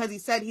to because he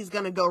said he's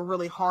going to go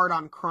really hard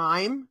on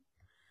crime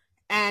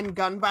and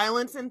gun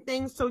violence and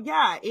things. So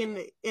yeah, in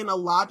a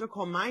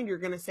logical mind, you're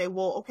going to say,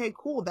 well, okay,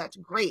 cool, that's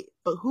great.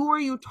 But who are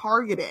you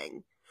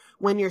targeting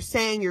when you're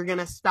saying you're going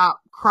to stop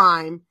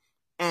crime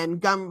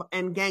and gun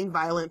and gang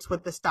violence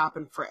with the stop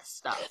and frisk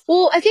stuff?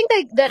 Well, I think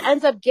that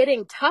ends up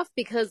getting tough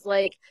because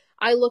like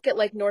I look at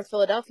like North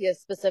Philadelphia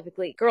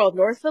specifically. Girl,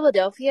 North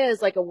Philadelphia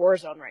is like a war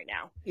zone right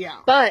now. Yeah.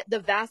 But the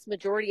vast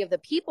majority of the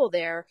people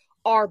there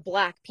are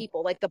Black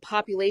people. Like the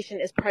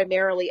population is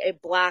primarily a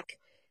Black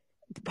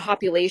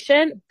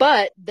population,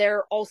 but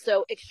they're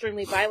also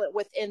extremely violent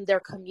within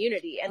their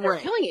community and they're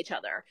killing each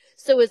other.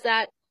 So is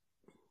that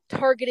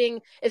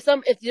targeting, if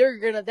you're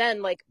gonna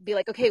then like be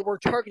like, okay, we're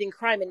targeting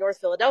crime in North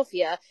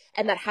Philadelphia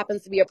and that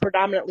happens to be a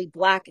predominantly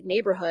Black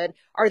neighborhood,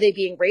 are they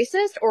being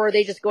racist or are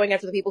they just going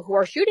after the people who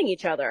are shooting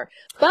each other?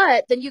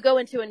 But then you go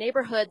into a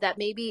neighborhood that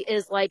maybe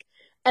is like,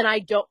 and I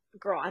don't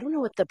know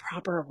what the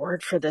proper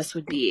word for this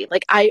would be.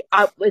 Like I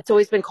it's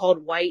always been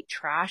called white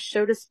trash,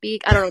 so to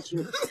speak. I don't know what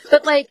you,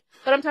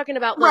 but I'm talking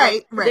about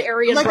like the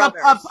Aryan like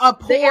brothers. A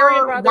poor the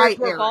Aryan brothers white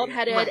who are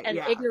bald-headed and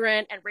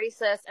ignorant and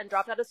racist and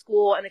dropped out of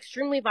school and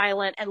extremely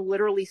violent and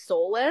literally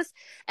soulless.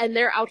 And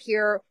they're out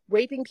here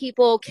raping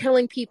people,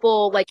 killing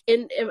people, like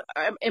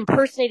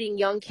impersonating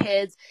young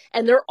kids.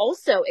 And they're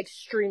also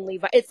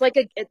extremely, it's like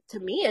to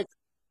me,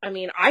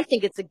 I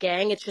think it's a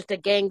gang. It's just a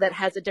gang that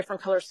has a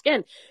different color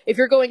skin. If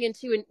you're going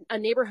into a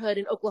neighborhood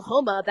in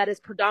Oklahoma that is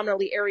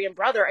predominantly Aryan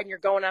brother and you're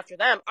going after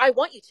them, I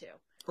want you to.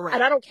 Right.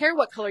 And I don't care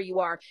what color you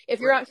are. If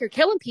you're out here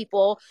killing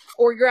people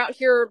or you're out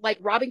here like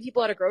robbing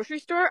people at a grocery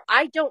store,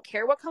 I don't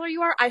care what color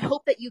you are. I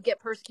hope that you get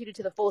persecuted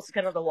to the fullest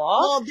extent of the law.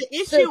 Well, the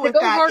issue with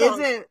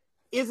that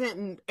isn't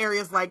in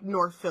areas like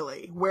North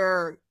Philly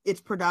where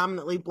it's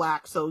predominantly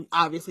Black. So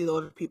obviously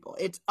those are people.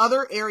 It's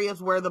other areas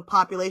where the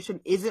population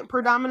isn't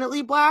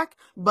predominantly Black,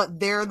 but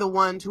they're the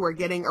ones who are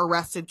getting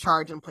arrested,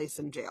 charged, and placed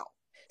in jail.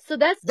 So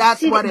that's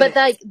what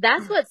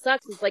what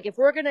sucks is like, if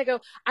we're going to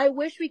go, I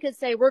wish we could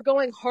say we're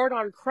going hard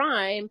on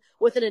crime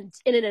in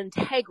an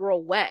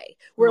integral way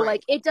where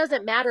like, it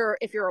doesn't matter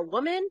if you're a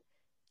woman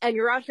and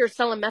you're out here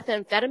selling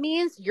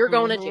methamphetamines, you're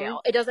going to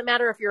jail. It doesn't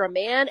matter if you're a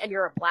man and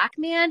you're a Black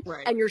man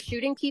and you're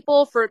shooting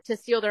people to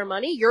steal their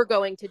money, you're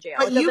going to jail.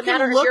 But it doesn't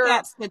matter if you're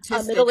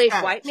a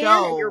middle-aged white man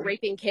and you're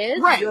raping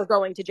kids, you're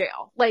going to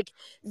jail. Like,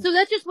 so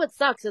that's just what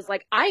sucks is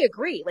like, I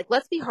agree. Like,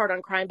 let's be hard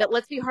on crime, but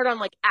let's be hard on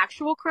like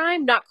actual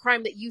crime, not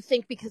crime that you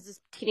think because this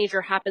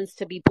teenager happens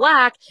to be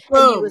Black and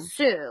you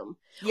assume.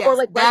 Yes, or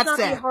like, let's not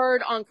be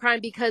hard on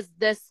crime because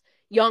this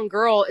young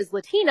girl is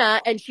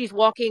Latina and she's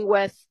walking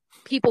with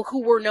people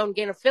who were known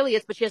gang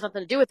affiliates, but she has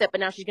nothing to do with it, but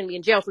now she's going to be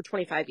in jail for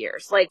 25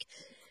 years. Like,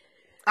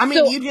 I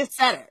mean, so you just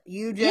said it.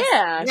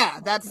 Yeah,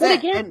 that's but it.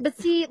 again, And but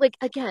see, like,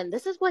 again,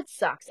 this is what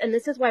sucks. And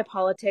this is why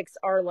politics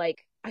are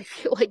like, I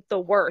feel like the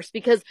worst,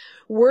 because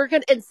we're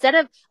going to, instead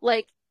of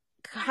like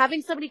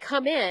having somebody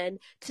come in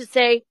to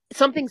say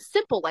something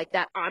simple like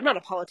that, I'm not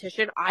a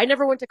politician. I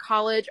never went to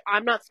college.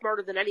 I'm not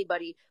smarter than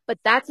anybody, but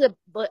that's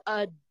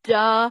a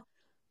duh,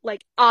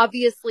 like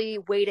obviously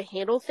way to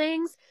handle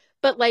things.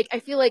 But like, I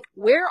feel like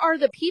where are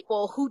the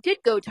people who did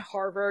go to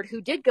Harvard,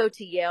 who did go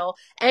to Yale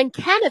and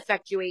can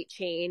effectuate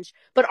change,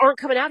 but aren't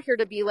coming out here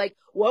to be like,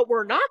 what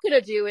we're not going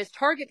to do is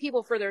target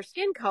people for their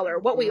skin color.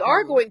 What we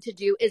are going to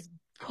do is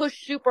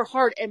push super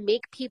hard and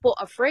make people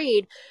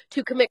afraid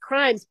to commit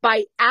crimes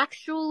by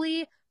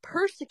actually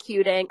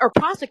persecuting or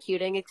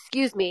prosecuting,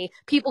 excuse me,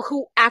 people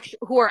who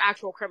are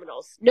actual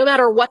criminals, no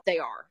matter what they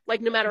are,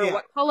 like no matter yeah,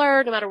 what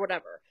color, no matter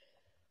whatever.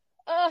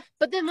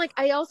 But then like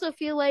I also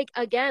feel like,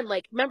 again,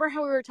 like remember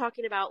how we were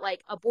talking about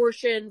like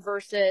abortion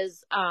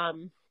versus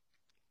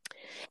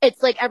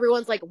it's like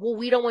everyone's like, well,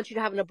 we don't want you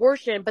to have an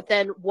abortion, but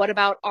then what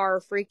about our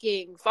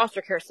freaking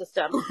foster care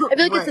system? I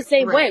feel like it's the right,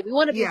 same right. way. We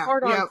want to be Yeah,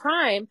 hard on yeah,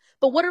 crime,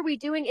 but what are we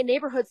doing in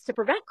neighborhoods to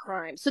prevent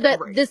crime so that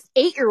right. this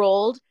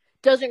 8-year-old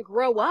doesn't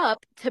grow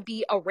up to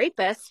be a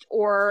rapist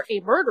or a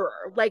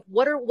murderer? Like,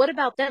 what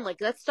about them?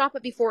 Like, let's stop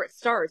it before it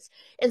starts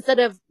instead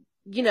of,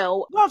 you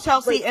know, Well,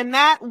 Chelsea, like, and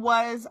that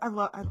was I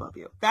love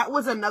you. That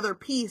was another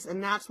piece,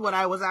 and that's what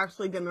I was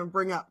actually going to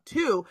bring up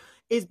too,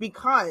 is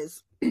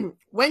because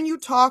when you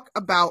talk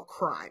about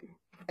crime,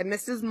 and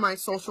this is my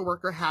social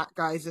worker hat,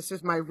 guys, this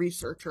is my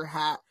researcher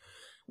hat.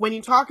 When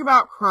you talk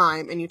about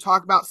crime and you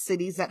talk about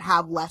cities that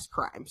have less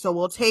crime, so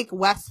we'll take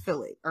West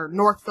Philly or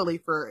North Philly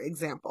for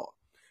example,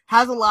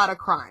 has a lot of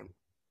crime,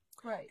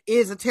 right,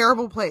 is a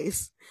terrible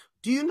place.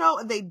 Do you know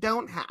they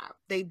don't have?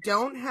 They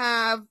don't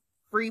have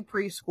free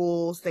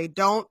preschools. They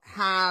don't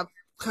have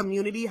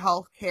community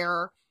health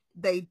care.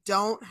 They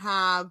don't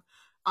have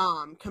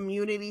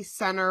community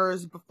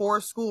centers,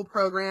 before school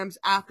programs,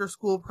 after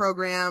school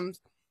programs,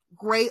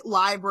 great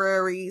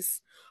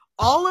libraries.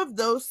 All of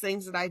those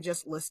things that I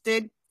just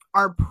listed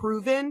are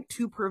proven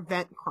to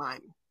prevent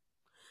crime.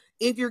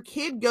 If your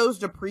kid goes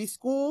to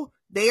preschool,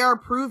 they are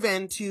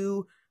proven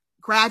to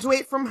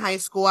graduate from high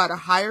school at a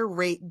higher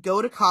rate,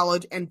 go to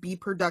college, and be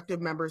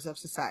productive members of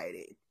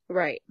society.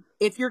 right,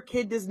 If your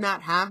kid does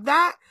not have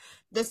that,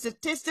 the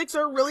statistics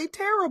are really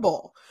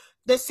terrible.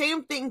 The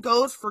same thing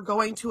goes for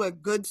going to a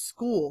good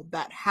school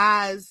that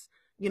has,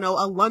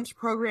 a lunch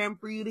program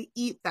for you to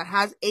eat, that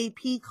has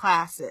AP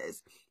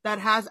classes, that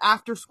has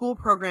after school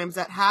programs,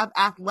 that have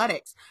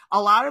athletics.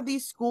 A lot of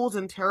these schools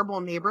in terrible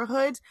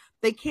neighborhoods,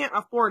 they can't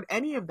afford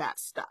any of that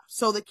stuff.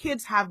 So the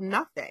kids have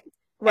nothing.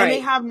 And they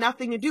right. have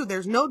nothing to do.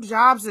 There's no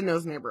jobs in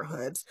those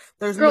neighborhoods.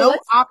 There's Girl, no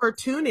let's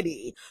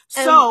opportunity.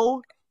 and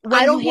So when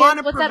idle you want hands.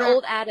 to What's that prevent,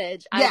 old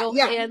adage? yeah, Idle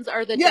yeah, hands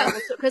are the yeah,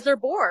 devil's because they're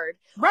bored,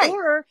 right.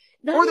 or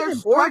not Or they're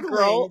even bored, struggling.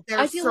 girl. They're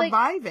I feel like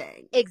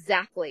surviving.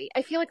 exactly.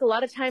 I feel like a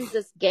lot of times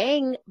this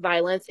gang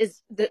violence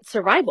is the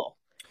survival.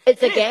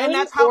 It's a It is. And gang,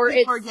 that's how or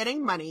people it's are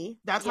getting money.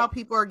 That's yeah, how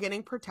people are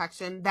getting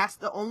protection. That's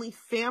the only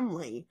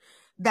family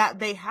that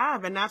they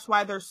have. And that's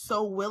why they're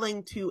so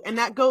willing to, and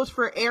that goes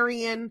for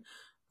Aryan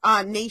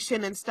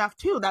nation and stuff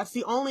too. That's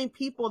the only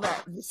people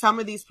that some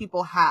of these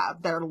people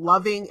have that are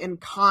loving and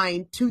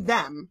kind to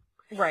them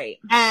right,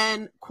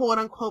 and quote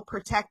unquote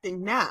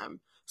protecting them.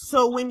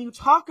 So when you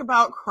talk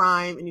about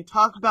crime and you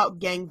talk about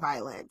gang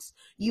violence,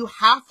 you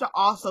have to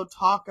also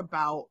talk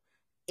about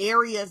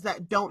areas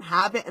that don't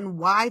have it and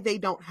why they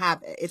don't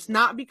have it. It's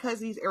not because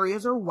these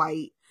areas are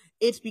white.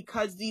 It's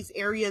because these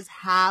areas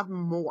have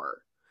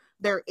more.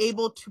 They're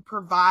able to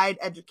provide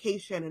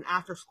education and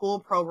after school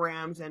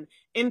programs and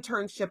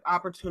internship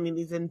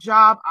opportunities and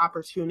job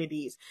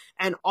opportunities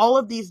and all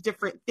of these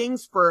different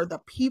things for the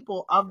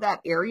people of that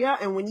area.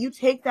 And when you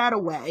take that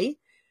away,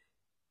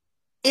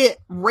 it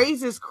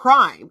raises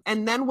crime.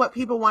 And then what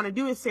people want to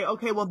do is say,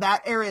 okay, well,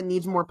 that area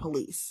needs more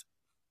police.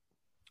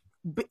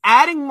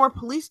 Adding more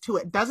police to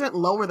it doesn't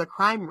lower the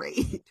crime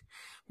rate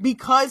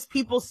because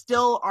people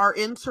still are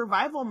in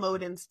survival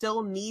mode and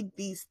still need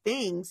these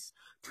things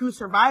to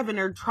survive and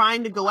are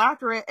trying to go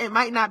after it. It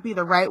might not be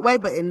the right way,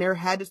 but in their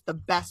head, it's the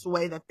best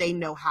way that they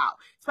know how,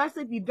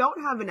 especially if you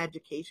don't have an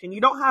education,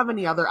 you don't have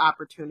any other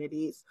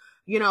opportunities,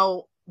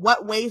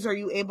 what ways are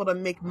you able to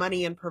make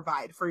money and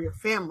provide for your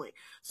family?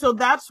 So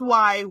that's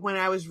why when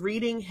I was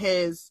reading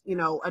his,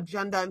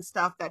 agenda and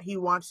stuff that he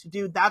wants to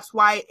do, that's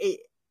why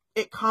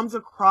it comes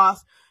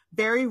across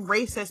very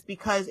racist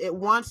because it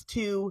wants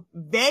to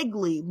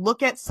vaguely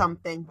look at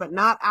something, but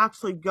not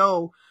actually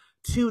go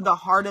to the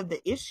heart of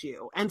the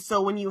issue. And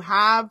so when you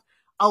have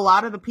a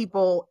lot of the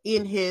people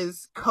in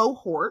his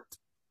cohort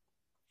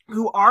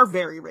who are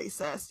very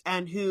racist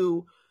and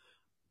who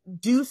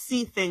do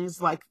see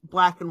things like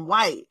black and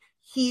white,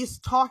 he's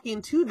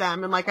talking to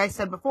them. And like I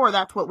said before,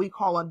 that's what we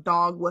call a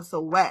dog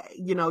whistle way.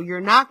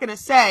 You're not going to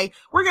say,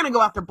 we're going to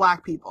go after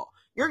black people.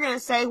 You're going to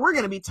say, we're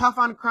going to be tough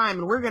on crime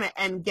and we're going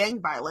to end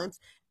gang violence.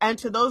 And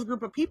to those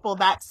group of people,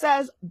 that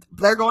says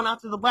they're going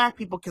after the black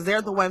people because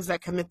they're the ones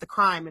that commit the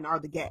crime and are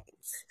the gangs.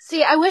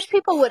 See, I wish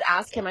people would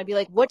ask him. I'd be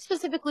like, what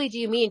specifically do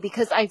you mean?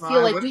 Because I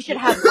feel like we should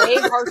have way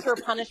harsher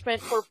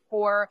punishment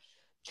for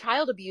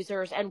child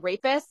abusers and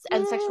rapists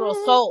and sexual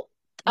assault.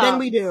 Than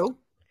we do.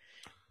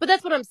 But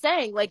that's what I'm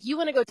saying. Like, you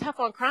want to go tough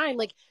on crime.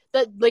 Like,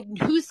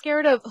 who's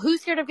scared of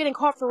getting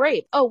caught for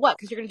rape? Oh, what?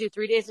 Because you're going to do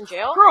 3 days in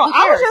jail? Girl,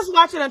 I was just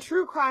watching a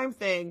true crime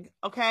thing,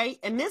 okay?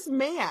 And this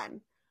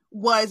man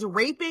was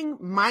raping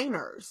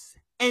minors.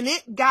 And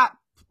it got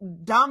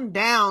dumbed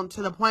down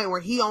to the point where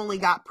he only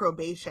got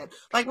probation.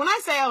 Like, when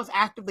I say I was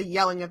actively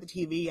yelling at the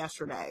TV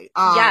yesterday.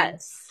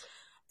 Yes.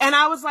 And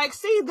I was like,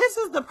 see, this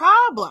is the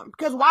problem.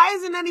 Because why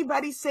isn't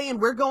anybody saying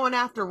we're going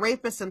after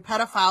rapists and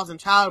pedophiles and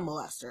child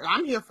molesters?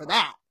 I'm here for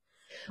that.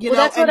 You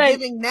know, and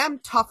giving them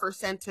tougher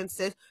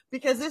sentences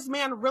because this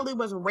man really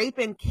was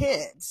raping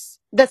kids.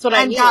 That's what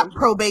I mean. And got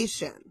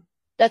probation.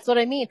 That's what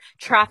I mean.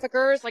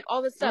 Traffickers, like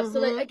all this stuff. Mm-hmm. So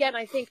like, again,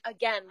 I think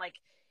like,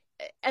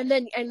 and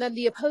then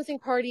the opposing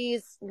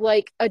party's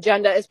like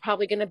agenda is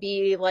probably going to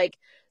be like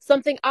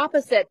something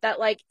opposite that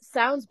like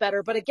sounds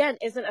better, but again,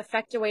 isn't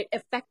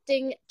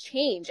affecting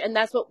change. And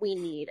that's what we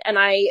need. And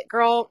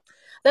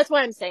that's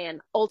why I'm saying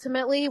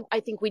ultimately,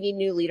 I think we need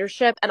new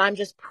leadership. And I'm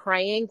just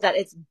praying that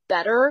it's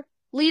better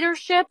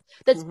leadership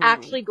that's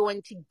actually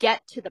going to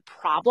get to the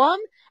problem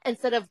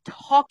instead of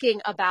talking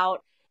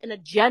about an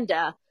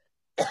agenda,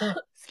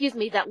 excuse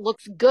me, that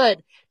looks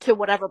good to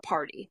whatever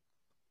party.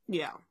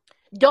 Yeah.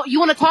 Don't you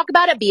want to talk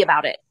about it? Be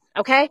about it.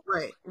 Okay?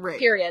 Right.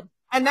 Period.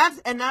 And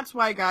that's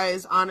why,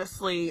 guys,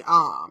 honestly,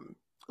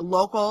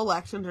 local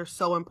elections are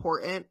so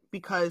important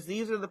because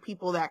these are the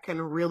people that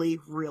can really,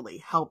 really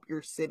help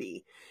your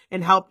city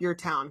and help your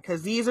town.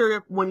 Because these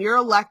are when you're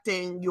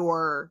electing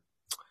your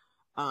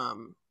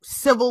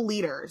civil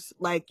leaders,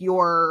 like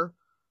your,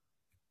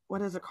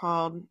 what is it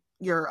called?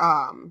 Your,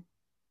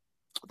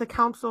 the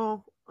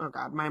council. Oh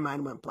God, my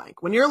mind went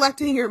blank. When you're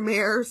electing your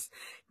mayors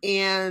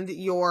and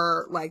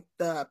your, like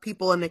the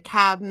people in the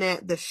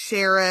cabinet, the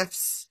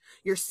sheriffs,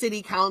 your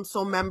city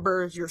council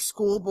members, your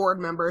school board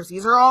members,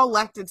 these are all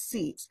elected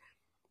seats.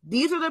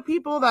 These are the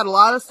people that a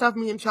lot of stuff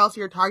me and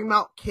Chelsea are talking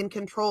about can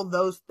control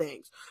those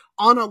things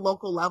on a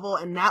local level.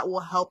 And that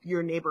will help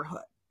your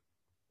neighborhood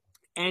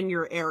and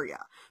your area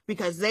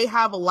because they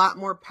have a lot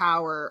more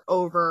power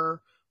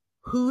over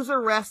who's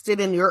arrested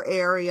in your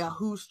area,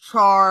 who's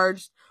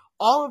charged,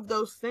 all of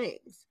those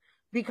things.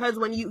 Because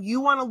when you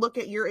want to look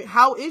at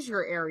how is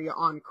your area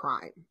on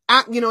crime?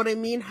 You know what I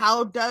mean?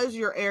 How does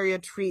your area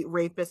treat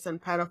rapists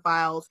and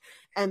pedophiles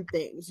and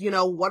things? You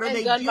know, what are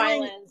they doing?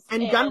 Violence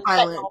and gun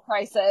violence. Fentanyl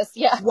crisis.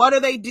 Yeah. What are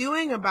they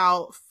doing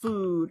about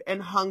food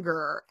and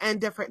hunger and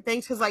different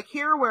things? Because like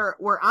here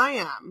where I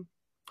am,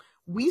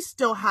 we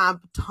still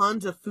have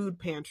tons of food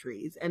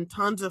pantries and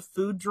tons of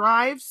food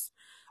drives.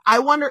 I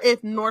wonder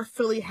if North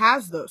Philly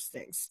has those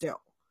things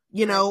still,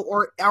 you know,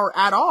 or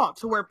at all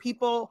to where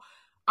people,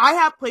 I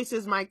have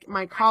places, my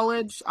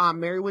college,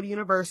 Marywood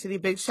University,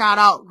 big shout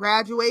out,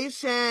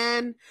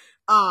 graduation.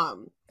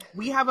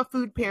 We have a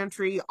food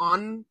pantry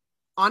on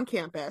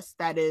campus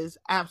that is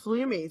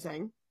absolutely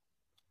amazing.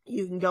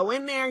 You can go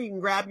in there, you can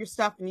grab your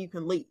stuff and you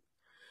can leave.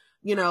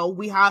 You know,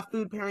 we have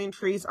food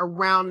pantries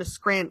around the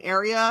Scranton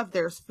area.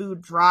 There's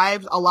food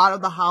drives. A lot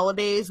of the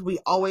holidays, we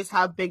always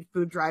have big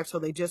food drives. So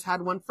they just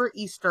had one for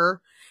Easter.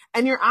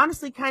 And you're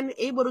honestly kind of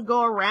able to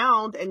go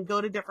around and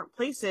go to different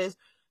places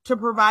to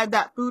provide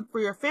that food for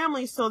your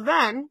family. So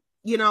then,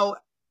 you know,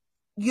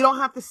 you don't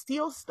have to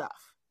steal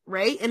stuff,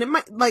 right? And it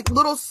might like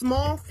little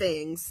small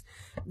things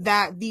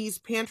that these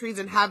pantries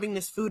and having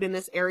this food in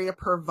this area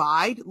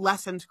provide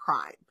lessens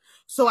crime.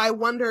 So I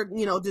wondered,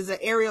 you know, does an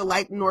area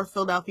like North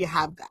Philadelphia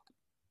have that?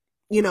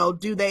 You know,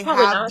 do they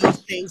Probably have not.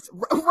 these things,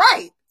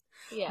 right?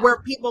 Yeah. Where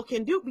people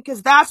can do,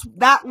 because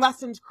that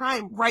lessens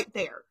crime right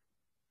there.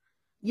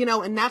 You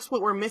know, and that's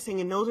what we're missing.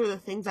 And those are the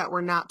things that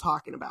we're not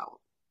talking about.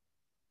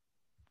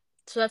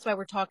 So that's why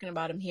we're talking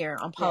about him here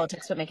on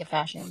Politics But Make It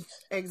Fashion.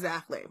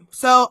 Exactly.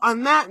 So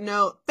on that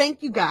note,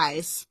 thank you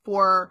guys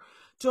for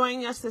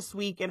joining us this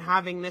week and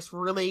having this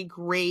really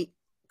great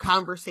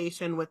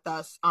conversation with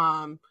us.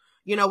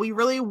 You know, we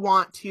really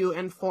want to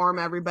inform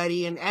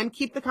everybody and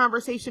keep the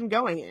conversation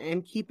going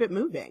and keep it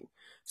moving.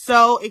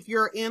 So if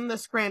you're in the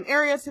Scranton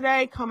area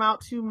today, come out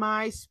to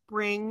my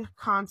spring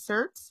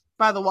concerts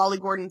by the Wally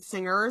Gordon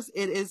Singers.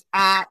 It is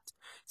at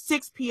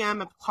 6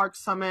 p.m. at Clark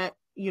Summit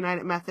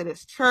United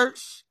Methodist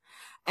Church.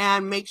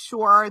 And make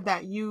sure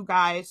that you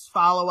guys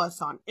follow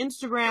us on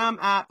Instagram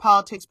at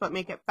Politics But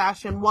Make It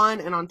Fashion 1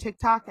 and on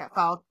TikTok at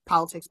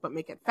Politics But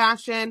Make It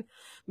Fashion.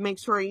 Make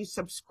sure you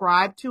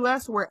subscribe to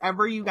us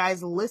wherever you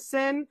guys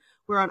listen.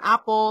 We're on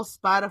Apple,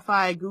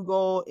 Spotify,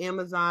 Google,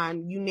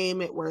 Amazon, you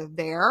name it, we're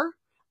there.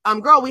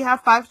 Girl, we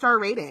have 5-star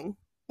rating.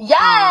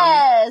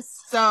 Yes!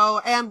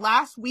 And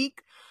last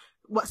week,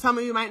 what some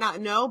of you might not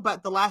know,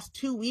 but the last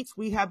 2 weeks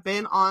we have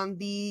been on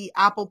the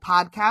Apple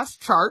Podcast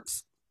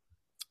charts.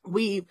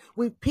 We've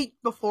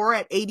peaked before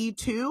at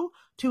 82.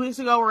 2 weeks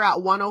ago, we're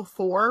at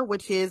 104,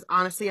 which is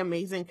honestly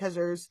amazing because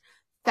there's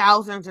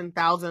thousands and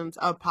thousands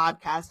of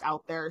podcasts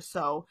out there.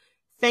 So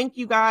thank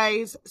you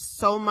guys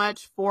so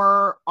much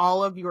for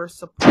all of your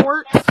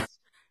support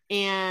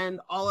and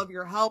all of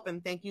your help.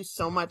 And thank you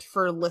so much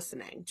for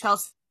listening.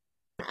 Chelsea,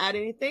 add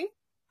anything?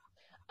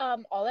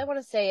 All I want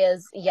to say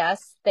is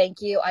yes,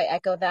 thank you. I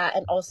echo that.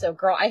 And also,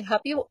 girl, I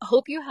hope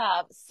you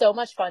have so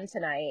much fun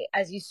tonight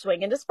as you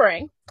swing into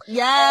spring.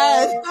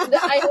 Yes.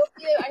 I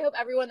hope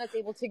everyone that's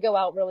able to go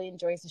out really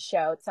enjoys the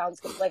show. It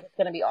sounds like it's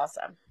going to be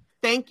awesome.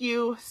 Thank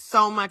you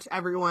so much,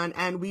 everyone,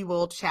 and we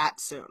will chat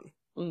soon.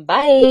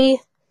 Bye.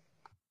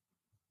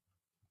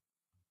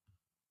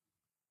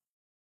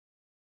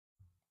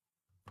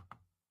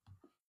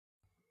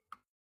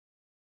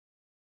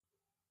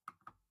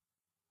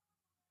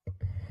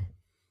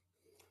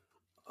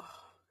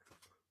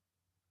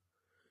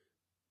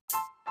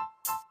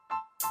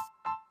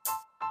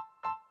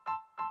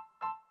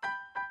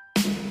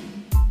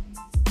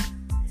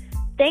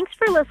 Thanks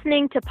for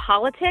listening to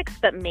Politics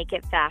But Make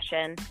It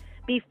Fashion.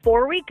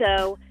 Before we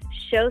go,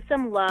 show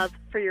some love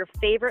for your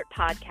favorite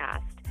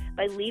podcast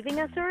by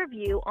leaving us a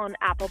review on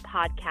Apple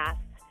Podcasts.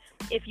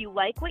 If you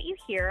like what you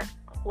hear,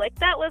 click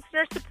that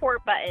listener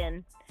support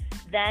button.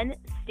 Then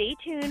stay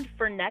tuned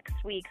for next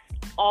week's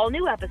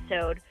all-new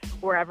episode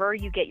wherever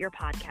you get your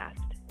podcast.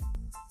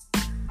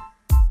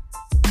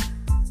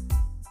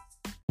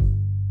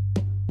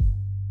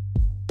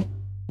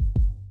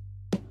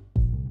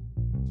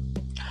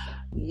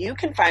 You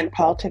can find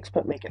Politics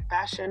But Make It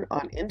Fashion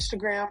on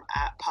Instagram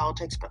at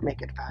Politics But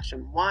Make It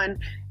Fashion 1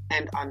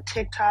 and on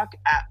TikTok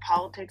at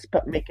Politics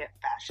But Make It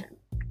Fashion.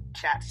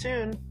 Chat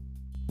soon.